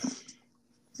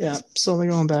 Yeah, slowly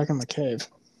going back in my cave.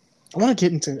 I want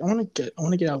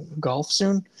to get out golf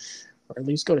soon, or at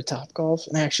least go to Top Golf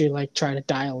and actually like try to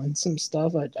dial in some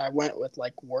stuff. I went with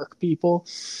like work people,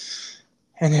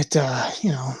 and it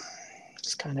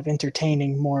it's kind of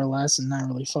entertaining more or less, and not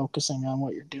really focusing on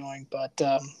what you're doing. But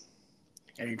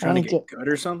are you trying to get good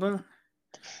or something?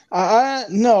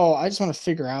 No, I just want to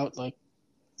figure out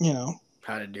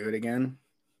how to do it again.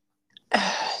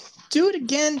 Do it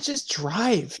again. Just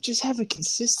drive. Just have a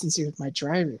consistency with my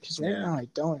driving because right now I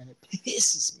don't, and it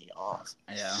pisses me off.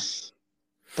 Yeah.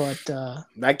 But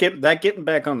that getting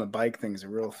back on the bike thing is a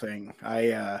real thing.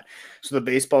 So the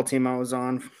baseball team I was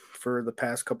on for the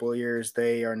past couple of years,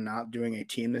 they are not doing a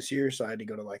team this year, so I had to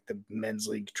go to like the men's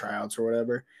league tryouts or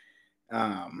whatever.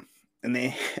 And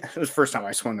it was the first time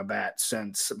I swung a bat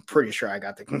since I'm pretty sure I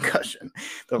got the concussion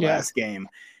last game.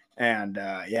 And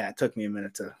it took me a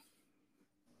minute to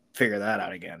figure that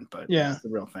out again, but it's a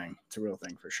real thing. It's a real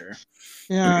thing for sure.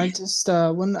 Yeah, I just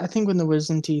when the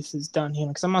wisdom teeth is done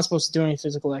healing, because I'm not supposed to do any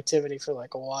physical activity for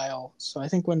like a while. So I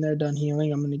think when they're done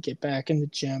healing, I'm gonna get back in the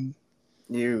gym.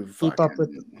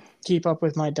 Keep up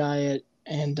with my diet,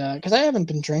 and because I haven't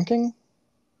been drinking,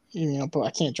 but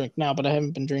I can't drink now. But I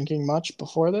haven't been drinking much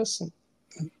before this.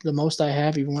 The most I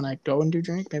have, even when I go and do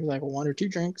drink, maybe like 1 or 2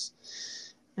 drinks.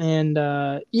 And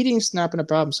eating's not been a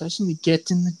problem, so I just need to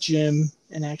get in the gym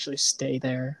and actually stay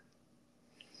there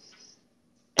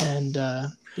and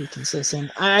be consistent.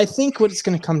 I think what it's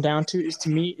going to come down to is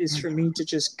for me to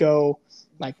just go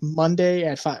like Monday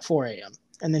at 4 a.m.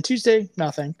 and then Tuesday,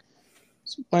 nothing.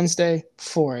 Wednesday,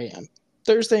 4 a.m.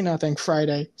 Thursday, nothing.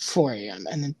 Friday, 4 a.m.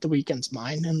 And then the weekend's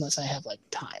mine unless I have like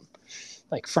time.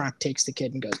 Like Frank takes the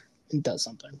kid and goes and does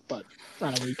something, but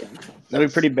on a weekend. That'd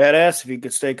be pretty badass if you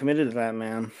could stay committed to that,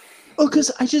 man. Oh,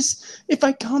 because if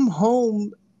I come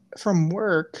home from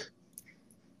work,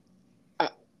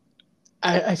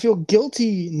 I feel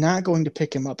guilty not going to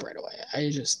pick him up right away.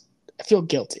 I feel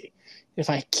guilty. If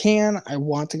I can, I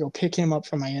want to go pick him up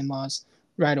from my in-laws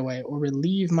right away or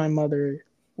relieve my mother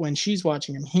when she's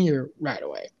watching him here right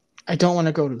away. I don't want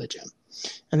to go to the gym.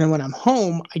 And then when I'm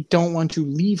home, I don't want to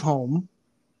leave home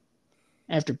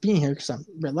after being here because I'm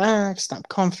relaxed, I'm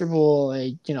comfortable,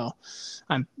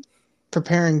 I'm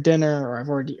preparing dinner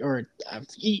or I've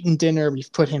eaten dinner,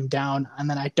 we've put him down, and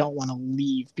then I don't want to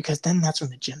leave because then that's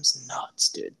when the gym's nuts,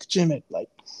 dude. The gym at like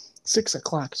 6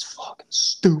 o'clock is fucking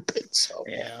stupid. So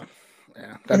yeah.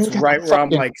 That's right where I'm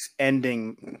like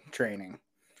ending training.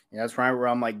 Yeah, that's right where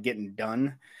I'm like getting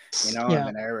done, and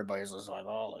then everybody's just like,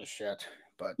 oh shit.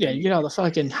 But you get all the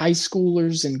fucking high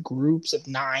schoolers in groups of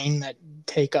 9 that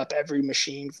take up every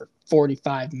machine for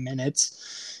 45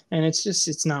 minutes. And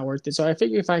it's not worth it. So I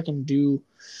figure if I can do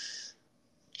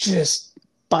just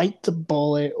bite the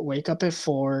bullet, wake up at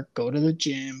 4, go to the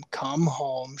gym, come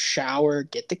home, shower,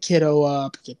 get the kiddo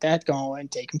up, get that going,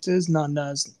 take him to his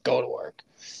nunnas, go to work.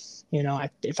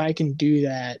 If I can do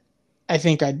that, I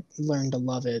think I'd learn to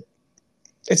love it.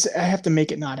 I have to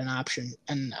make it not an option,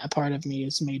 and a part of me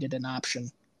has made it an option,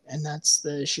 and that's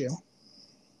the issue.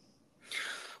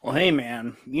 Well, hey,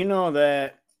 man, you know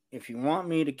that if you want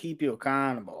me to keep you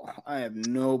accountable, I have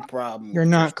no problem. You're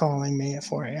not calling me at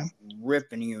 4 a.m.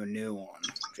 Ripping you a new one,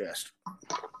 just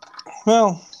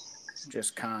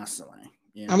constantly.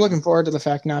 I'm looking forward to the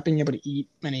fact not being able to eat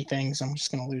many things. I'm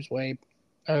just gonna lose weight.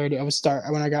 When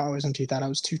I got my wisdom teeth out, I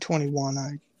was 221.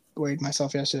 I weighed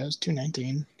myself yesterday. I was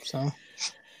 219. So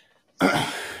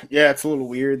yeah, it's a little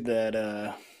weird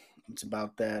that it's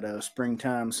about that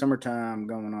springtime, summertime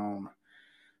going on.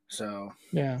 So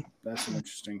yeah, that's some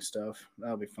interesting stuff.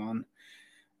 That'll be fun.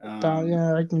 I'm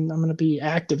gonna be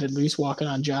active at least, walking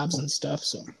on jobs and stuff.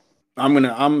 So I'm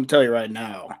gonna tell you right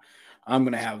now, I'm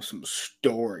gonna have some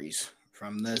stories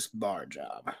from this bar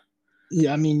job.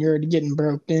 Yeah, I mean, you're already getting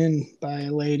broked in by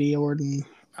a lady ordering.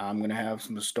 I'm gonna have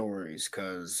some stories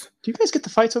because. Do you guys get the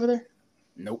fights over there?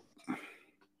 Nope.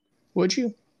 Would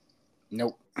you?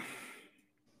 Nope.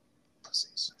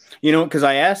 Pussies. Because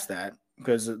I asked that.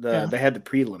 Because they had the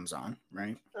prelims on,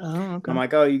 right? Oh, okay. I'm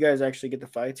like, oh, you guys actually get the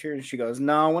fights here? And she goes,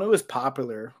 no, when it was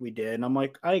popular, we did. And I'm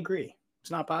like, I agree. It's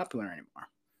not popular anymore.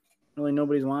 Really,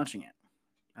 nobody's watching it.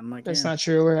 I'm like, that's not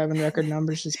true. We're having record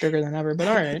numbers. It's bigger than ever. But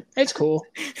all right, it's cool.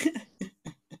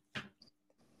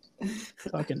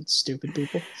 Fucking stupid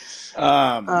people.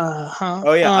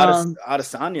 Oh yeah,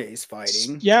 Adesanya is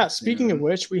fighting. Yeah. Speaking of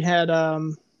which, we had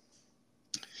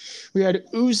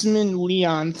Usman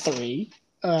Leon 3.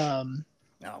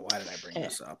 Why did I bring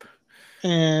this up?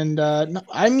 And no,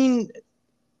 I mean,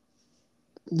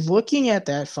 looking at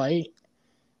that fight,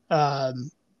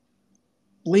 Leon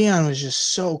was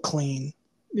just so clean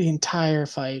the entire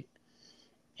fight,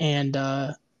 and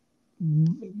it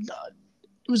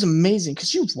was amazing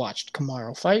because you've watched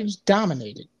Kamaru fight. He was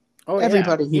dominated. Oh,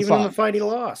 everybody yeah. Even in the fight he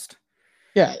lost.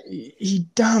 Yeah, he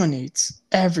dominates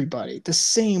everybody the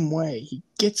same way. He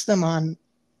gets them on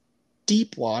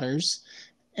deep waters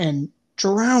and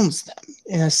drowns them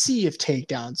in a sea of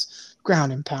takedowns,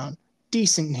 ground and pound,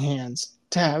 decent hands,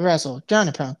 wrestle, ground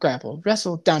and pound, grapple,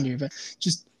 wrestle, down to your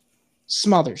just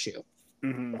smothers you.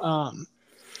 Mm-hmm.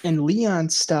 And Leon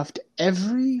stuffed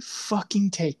every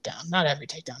fucking takedown. Not every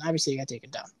takedown. Obviously, he got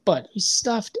taken down. But he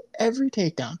stuffed every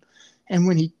takedown. And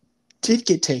when he did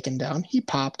get taken down, he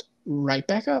popped right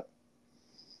back up.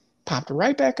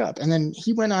 And then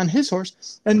he went on his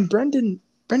horse. And Brendan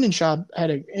Schaub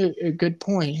had a good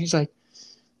point. He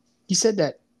said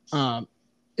that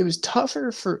it was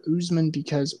tougher for Usman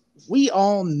because we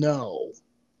all know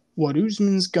what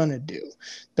Usman's going to do.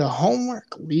 The homework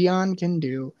Leon can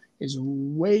do is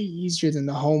way easier than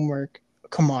the homework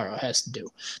Kamaru has to do.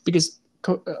 Because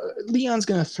Leon's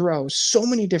going to throw so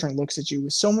many different looks at you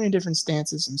with so many different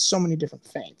stances and so many different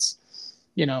feints.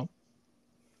 Where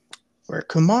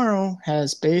Kamaru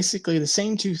has basically the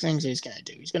same two things he's going to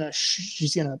do. He's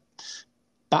going to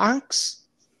box,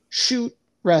 shoot,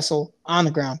 wrestle on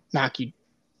the ground, knock you,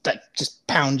 just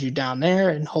pound you down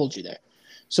there and hold you there.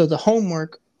 So the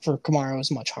homework for Kamaru is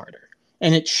much harder.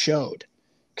 And it showed.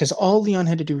 Because all Leon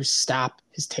had to do was stop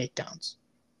his takedowns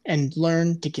and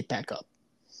learn to get back up.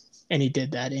 And he did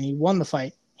that, and he won the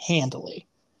fight handily.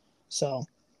 So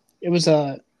it was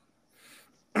a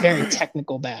very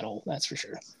technical battle, that's for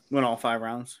sure. Went all 5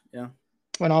 rounds, yeah.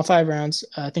 Went all 5 rounds.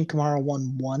 I think Kamaru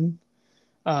won 1.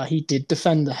 He did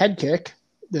defend the head kick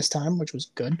this time, which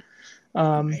was good.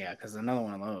 Yeah, because another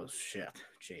one of those, shit,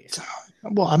 jeez.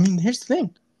 Well, I mean, here's the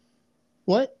thing.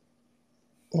 Who's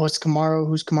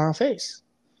Kamaru face?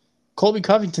 Colby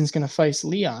Covington's going to face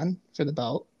Leon for the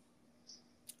belt.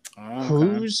 Okay.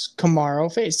 Who's Kamaru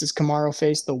face? Does Kamaru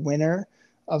face the winner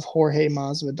of Jorge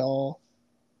Masvidal?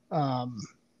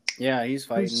 Yeah, he's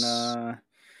fighting.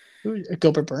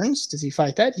 Gilbert Burns? Does he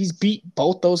fight that? He's beat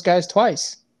both those guys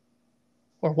twice.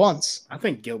 Or once. I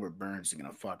think Gilbert Burns is going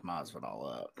to fuck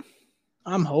Masvidal up.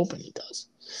 I'm hoping he does.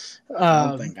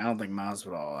 I don't think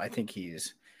Masvidal. I think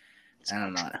he's. I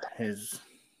don't know. His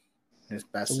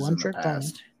best is in the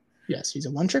past. Pony. Yes, he's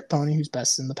a one-trick pony who's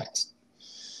best in the past.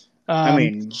 I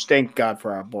mean, thank God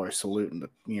for our boy saluting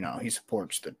he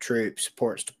supports the troops,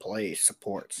 supports the place,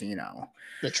 supports, the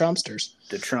Trumpsters.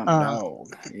 The Trump dog,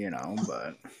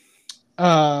 but.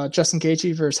 Justin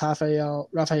Gaethje versus Rafael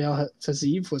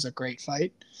Fiziev was a great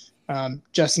fight.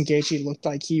 Justin Gaethje looked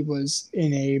like he was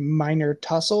in a minor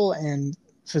tussle, and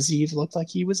Fiziev looked like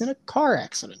he was in a car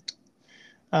accident.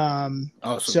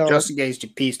 So Justin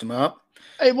Gaethje pieced him up?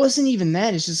 It wasn't even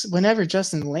that. It's just whenever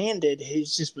Justin landed, he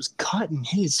just was cutting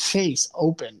his face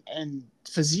open, and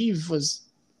Fiziev was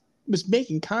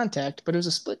making contact, but it was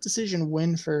a split decision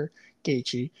win for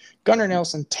Gaethje. Gunnar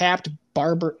Nelson tapped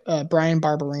Brian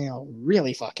Barberino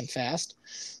really fucking fast.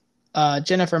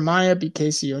 Jennifer Maia beat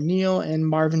Casey O'Neill, and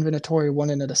Marvin Vettori won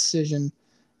in a decision,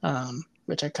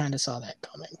 which I kind of saw that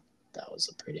coming. That was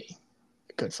a pretty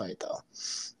good fight, though.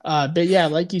 But yeah,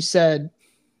 like you said,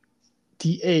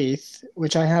 the 8th,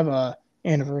 which I have a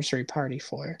anniversary party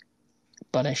for,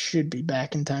 but I should be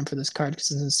back in time for this card because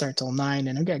it doesn't start till 9,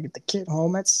 and I gotta get the kid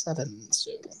home at 7.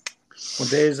 So what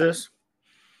day is this?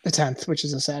 The 10th, which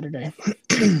is a Saturday.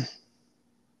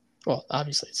 Well,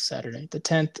 obviously it's a Saturday. The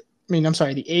 10th,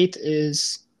 the 8th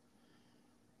is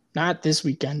not this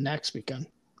weekend, next weekend.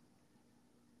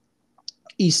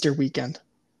 Easter weekend.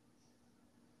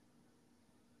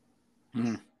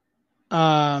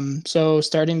 So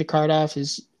starting the card off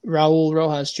is Raul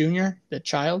Rojas Jr., the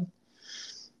child.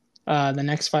 The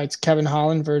next fight's Kevin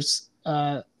Holland versus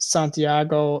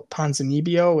Santiago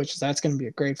Ponzinibbio, that's going to be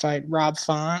a great fight. Rob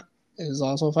Font is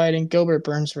also fighting. Gilbert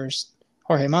Burns versus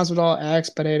Jorge Masvidal. Alex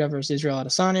Pereira versus Israel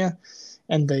Adesanya.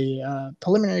 And the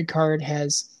preliminary card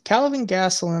has Calvin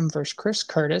Gastelum versus Chris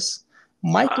Curtis.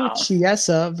 Michael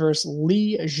Chiesa versus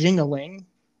Li Jingliang.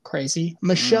 Crazy.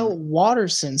 Michelle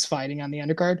Waterson's fighting on the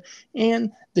undercard.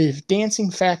 And the dancing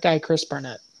fat guy, Chris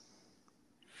Barnett.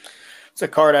 It's a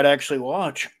card I'd actually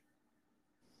watch.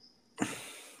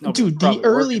 Dude, the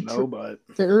early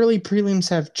prelims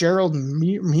have Gerald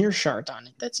Mearshart on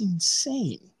it. That's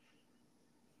insane.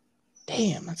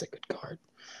 Damn, that's a good card.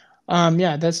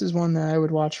 Yeah, this is one that I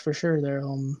would watch for sure there,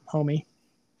 homie.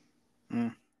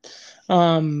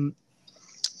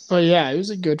 But yeah, it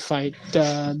was a good fight.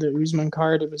 The Usman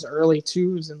card, it was early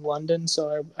too. It was in London,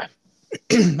 so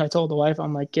I told the wife,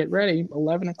 I'm like, get ready.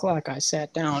 11 o'clock, I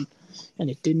sat down, and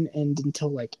it didn't end until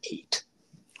like 8.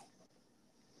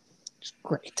 It's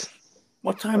great.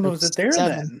 What time was it there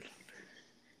 7. then?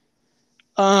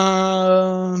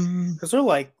 Because they're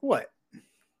like, what?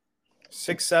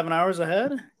 6-7 hours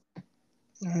ahead?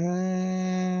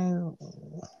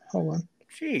 Hold on.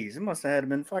 Jeez, it must have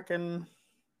been fucking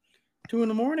 2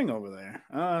 a.m. over there.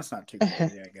 That's not too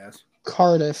crazy, I guess.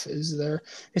 Cardiff is there.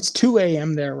 It's 2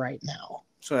 a.m. there right now.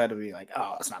 So it had to be like,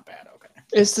 oh, it's not bad. Okay.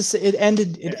 It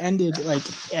ended like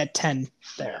at 10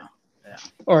 there. Yeah.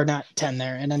 Or not 10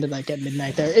 there. It ended like at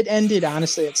midnight there. It ended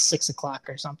honestly at 6 o'clock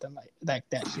or something like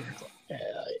that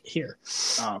here.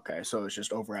 Oh, okay. So it's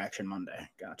just Overaction Monday.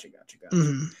 Gotcha.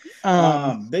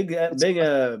 Mm-hmm. Big. Do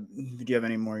you have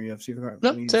any more UFC? Nope,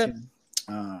 that's it.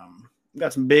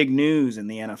 Got some big news in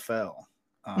the NFL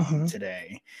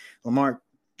today. Lamar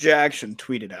Jackson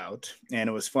tweeted out, and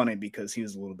it was funny because he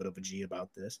was a little bit of a G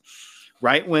about this.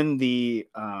 Right when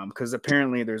because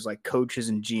apparently there's like coaches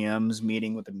and GMs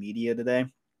meeting with the media today.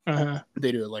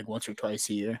 They do it like once or twice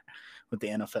a year with the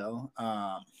NFL.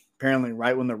 Apparently,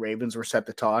 right when the Ravens were set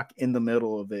to talk, in the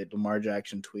middle of it, Lamar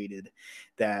Jackson tweeted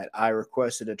that I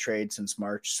requested a trade since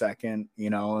March 2nd,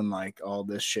 and like all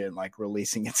this shit, like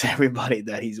releasing it to everybody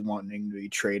that he's wanting to be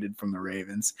traded from the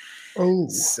Ravens. Oh.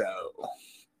 So,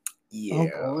 yeah.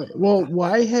 Oh, boy. Well,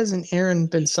 why hasn't Aaron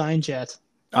been signed yet?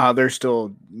 They're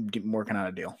still working out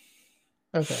a deal.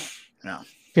 Okay. No.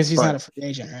 Because he's not a free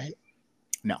agent, right?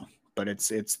 No. But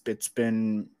it's in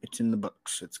the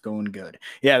books. It's going good.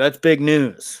 Yeah, that's big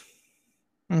news.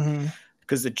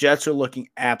 Because the Jets are looking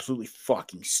absolutely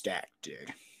fucking stacked,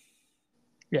 dude.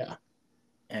 Yeah.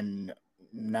 And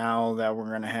now that we're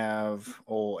gonna have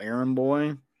old Aaron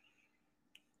boy,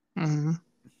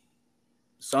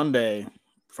 Sunday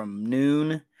from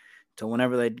noon to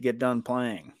whenever they get done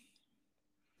playing,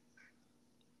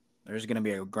 there's gonna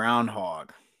be a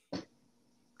groundhog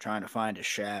trying to find a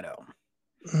shadow.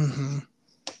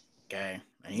 Okay,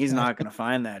 and he's not gonna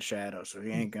find that shadow, so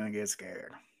he ain't gonna get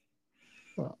scared.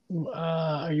 Well,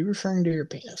 are you referring to your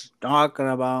penis? Talking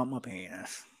about my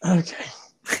penis. Okay.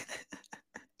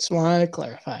 Just wanted to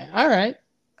clarify. All right.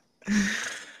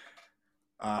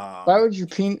 Why would your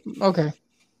penis? Okay.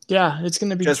 Yeah, it's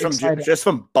gonna be just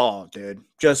from ball, dude.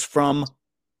 Just from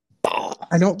ball.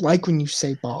 I don't like when you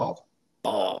say ball.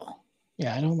 Ball.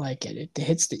 Yeah, I don't like it. It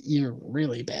hits the ear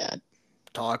really bad.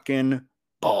 Talking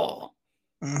ball.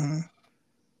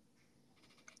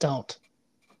 Don't.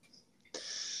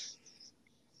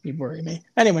 You worry me.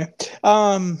 Anyway,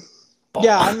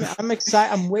 yeah, I'm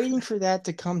excited. I'm waiting for that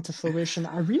to come to fruition.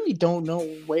 I really don't know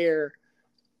where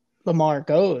Lamar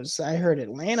goes. I heard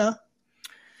Atlanta.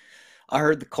 I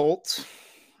heard the Colts.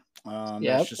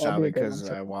 That's just how because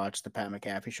I watch the Pat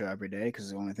McAfee show every day because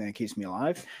it's the only thing that keeps me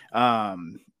alive.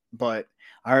 But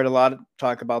I heard a lot of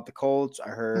talk about the Colts. I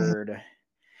heard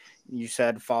You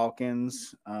said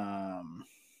Falcons.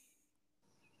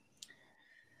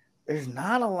 There's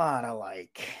not a lot of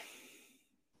like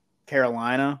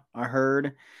Carolina, I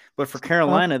heard. But for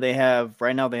Carolina, they have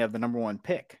right now they have the number 1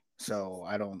 pick. So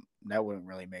that wouldn't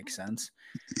really make sense.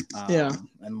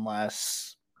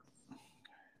 Unless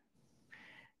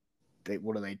they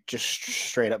just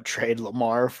straight up trade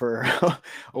Lamar for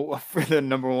the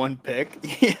number 1 pick,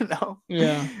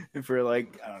 Yeah. For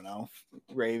like, I don't know,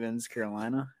 Ravens,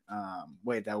 Carolina.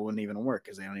 Wait, that wouldn't even work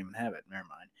because they don't even have it. Never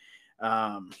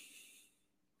mind.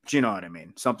 Do you know what I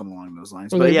mean? Something along those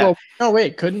lines. But yeah. No,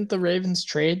 wait, couldn't the Ravens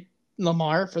trade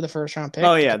Lamar for the first round pick?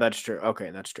 Oh yeah, that's true.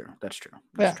 Okay, that's true. True.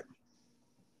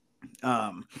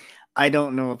 I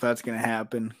don't know if that's going to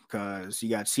happen because you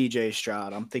got CJ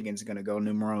Stroud. I'm thinking it's going to go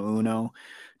numero uno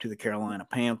to the Carolina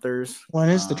Panthers. When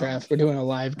is the draft? We're doing a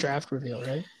live draft reveal,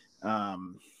 right?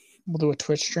 We'll do a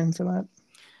Twitch stream for that.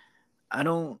 I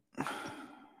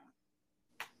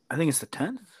think it's the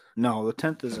 10th. No, the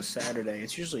 10th is a Saturday.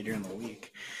 It's usually during the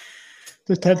week.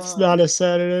 The 10th's not a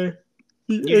Saturday.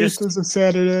 The 8th is a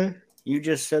Saturday. You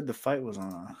just said the fight was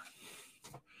on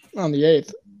the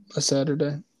 8th, a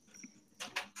Saturday.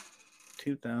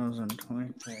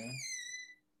 2023.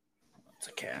 That's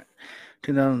a cat.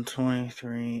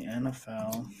 2023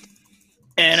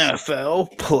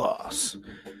 NFL Plus.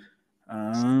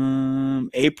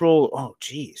 April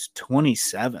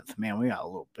 27th. Man, we got a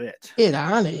little bit. Get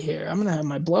out of here. I'm gonna have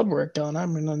my blood work done.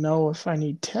 I'm gonna know if I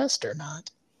need test or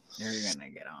not. You're gonna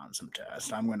get on some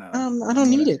test. I don't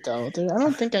need it though. I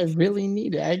don't think I really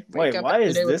need it. Wait, why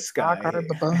is this guy?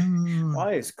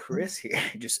 Why is Chris here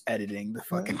just editing the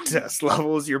fucking test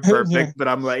levels? You're perfect, but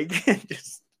I'm like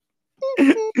just.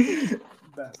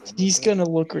 He's gonna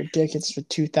look ridiculous for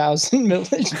 2,000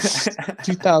 levels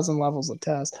of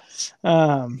test.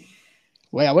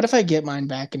 What if I get mine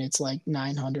back and it's like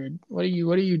 900? What do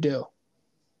you do?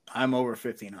 I'm over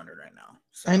 1,500 right now.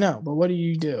 So. I know, but what do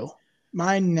you do?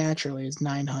 Mine naturally is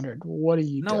 900. What do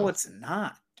you do? No, it's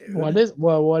not, dude. What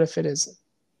if it isn't?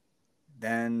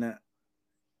 Then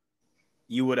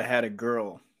you would have had a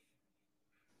girl.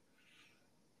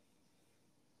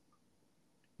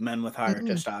 Men with higher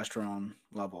testosterone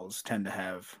levels tend to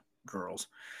have girls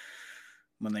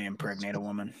when they impregnate a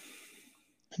woman.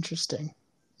 Interesting.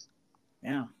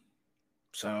 Yeah.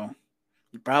 So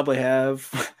you probably have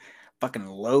fucking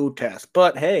low test,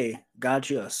 but hey, got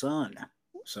you a son.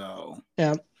 So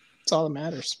yeah, that's all that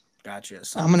matters. Got you a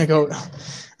son. I'm gonna go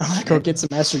get some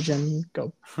estrogen.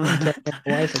 Go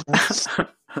wife again.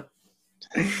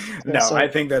 No, I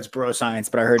think that's bro science,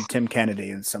 but I heard Tim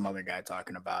Kennedy and some other guy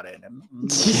talking about it.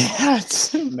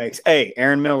 Hey,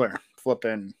 Aaron Miller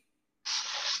flipping.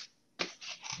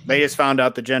 They just found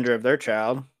out the gender of their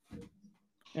child.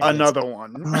 Another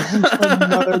one.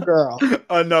 Another girl.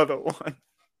 Another one.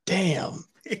 Damn.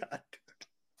 Yeah.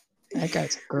 That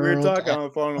guy's a girl. We were talking on the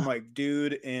phone. I'm like,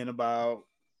 dude, in about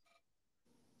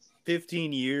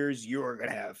 15 years, you're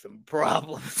gonna have some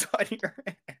problems on your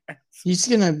hands.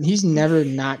 He's never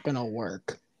not gonna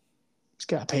work. He's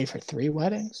gotta pay for 3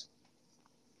 weddings.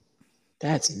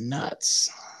 That's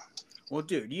nuts. Well,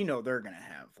 dude, they're gonna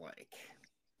have like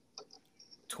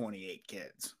 28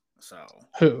 kids. So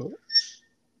who?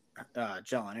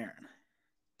 Jill and Aaron.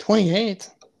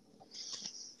 28.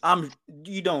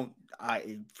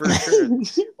 For sure.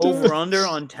 Over under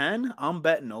on 10. I'm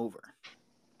betting over.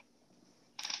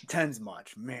 10's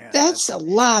much, man. That's a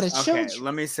lot of children. Okay,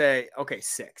 let me say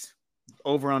 6.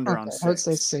 Over under on 6. I would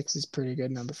say 6 is a pretty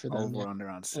good number for them. Over under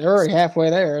on 6. They're already halfway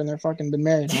there, and they're fucking been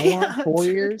married how long? 4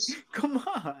 years. Come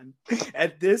on,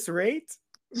 at this rate.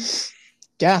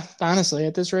 Yeah, honestly,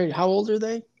 at this rate, how old are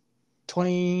they?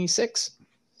 26.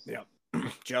 Yeah,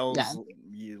 Joe's a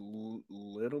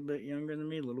little bit younger than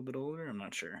me, a little bit older. I'm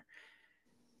not sure.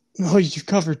 Oh, you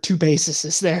covered 2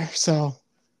 bases there, so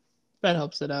that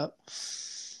helps it out.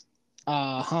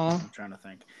 I'm trying to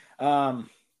think.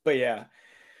 But yeah.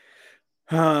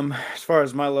 As far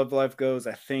as my love life goes,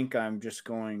 I think I'm just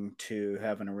going to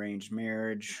have an arranged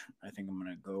marriage. I think I'm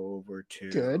going to go over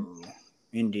to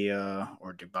India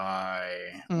or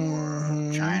Dubai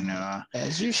or China.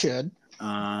 As you should.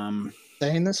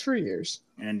 Saying this for years.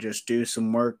 And just do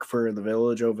some work for the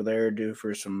village over there, do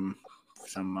for some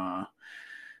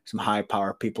high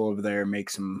power people over there, make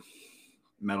some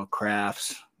metal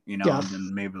crafts, and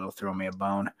then maybe they'll throw me a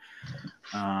bone.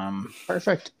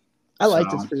 Perfect. I like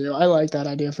this for you. I like that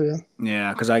idea for you.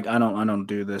 Yeah, because I don't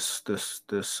do this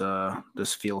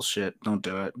feel shit. Don't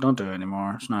do it. Don't do it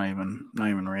anymore. It's not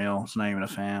even real. It's not even a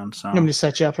fan. So nobody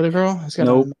set you up with a girl?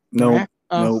 Nope.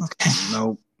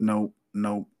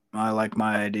 I like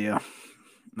my idea.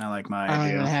 I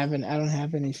don't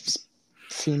have any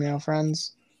female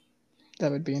friends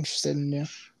that would be interested in you.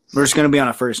 We're just gonna be on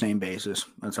a first name basis.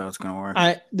 That's how it's gonna work.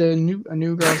 A new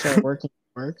girl started working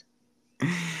at work,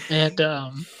 and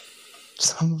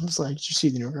someone was like, "Did you see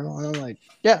the new girl?" And I'm like,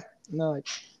 "Yeah." And they're like,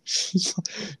 "She's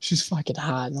fucking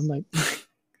hot," and I'm like,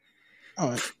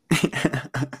 "Oh,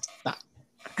 stop."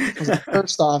 I was like,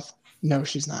 first off, no,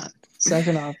 she's not.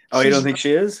 Second off, you don't think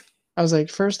she is? I was like,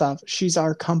 first off, she's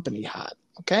our company hot.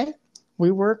 Okay,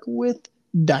 we work with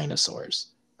dinosaurs.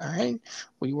 All right,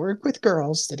 we work with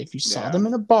girls that if you saw them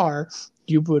in a bar,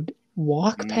 you would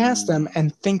walk past them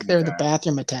and think they're the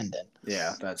bathroom attendant.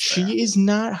 Yeah, that's she fair. is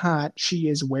not hot. She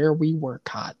is where we work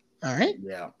hot. All right.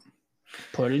 Yeah.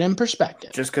 Put it in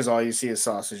perspective. Just because all you see is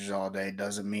sausages all day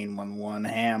doesn't mean when one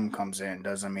ham comes in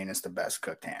doesn't mean it's the best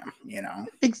cooked ham. You know,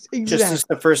 Exactly. Just as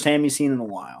the first ham you've seen in a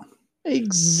while.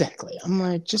 Exactly. I'm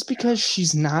like, just because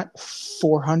she's not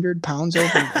 400 pounds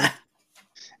overweight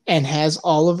and has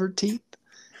all of her teeth,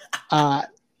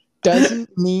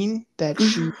 doesn't mean that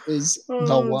she is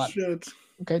the one. Shit.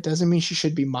 Okay, doesn't mean she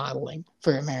should be modeling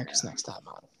for America's Next Top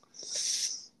Model.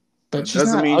 But she's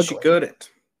doesn't mean ugly. She couldn't.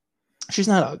 She's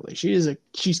not ugly. She's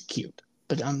cute.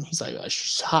 But he's like, oh,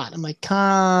 she's hot. I'm like,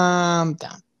 calm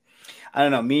down. I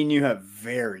don't know. Me and you have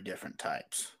very different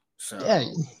types. So yeah,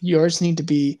 yours need to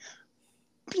be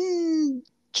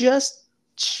just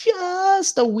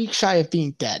a week shy of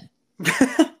being dead.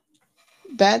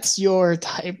 That's your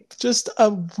type. Just a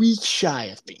week shy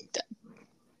of being dead.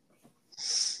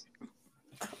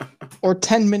 Or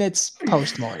 10 minutes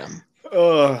post-mortem.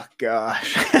 Oh,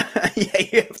 gosh. Yeah,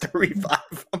 you have to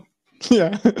revive them.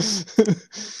 Yeah.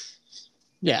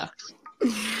 Yeah.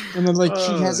 And then, like,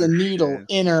 she has a needle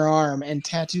in her arm and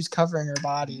tattoos covering her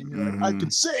body. And you're like, I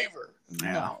could save her.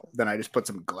 Yeah. No. Then I just put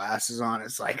some glasses on.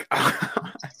 It's like,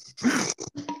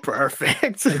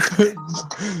 perfect.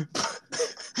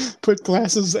 Put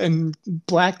glasses and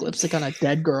black lipstick on a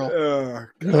dead girl. Oh,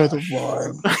 you're the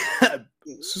one.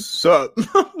 Sup?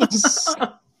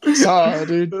 So,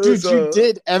 dude, you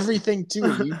did everything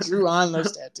too. You drew on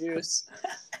those tattoos.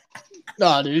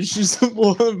 Nah, dude, she's the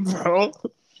one, bro.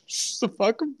 She's the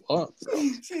fucking one, bro.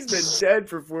 She's been dead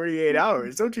for 48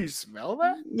 hours. Don't you smell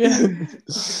that? Yeah.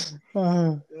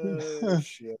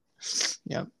 Shit.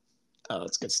 Yep. Oh,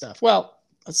 that's good stuff. Well,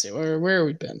 let's see. Where have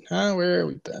we been? Where have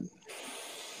we been?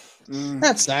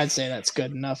 I'd say that's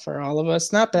good enough for all of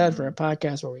us. Not bad for a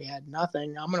podcast where we had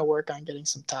nothing. I'm going to work on getting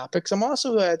some topics. I'm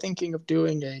also thinking of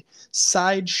doing a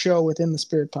side show within the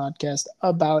Spirit Podcast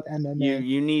about MMA.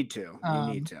 You need to.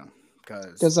 You need to.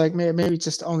 Because like maybe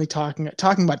just only talking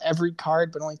about every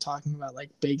card, but only talking about like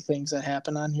big things that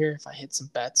happen on here if I hit some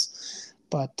bets.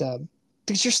 But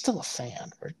because you're still a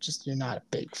fan, or just you're not a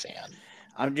big fan.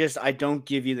 I don't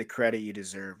give you the credit you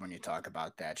deserve when you talk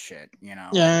about that shit, you know?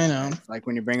 Yeah, I know. Like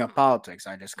when you bring up politics,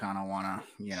 I just kind of want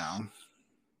to, you know,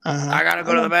 I got to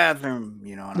go to the bathroom,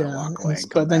 you know, and I walk away.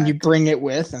 But then you bring it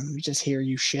with and we just hear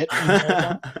you shit.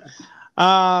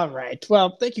 All right.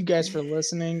 Well, thank you guys for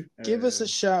listening. Give us a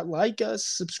shot. Like us,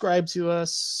 subscribe to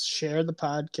us, share the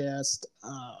podcast.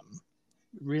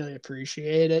 Really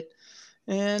appreciate it.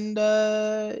 And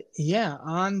on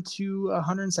to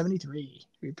 173.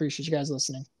 We appreciate you guys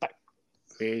listening. Bye.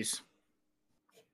 Peace.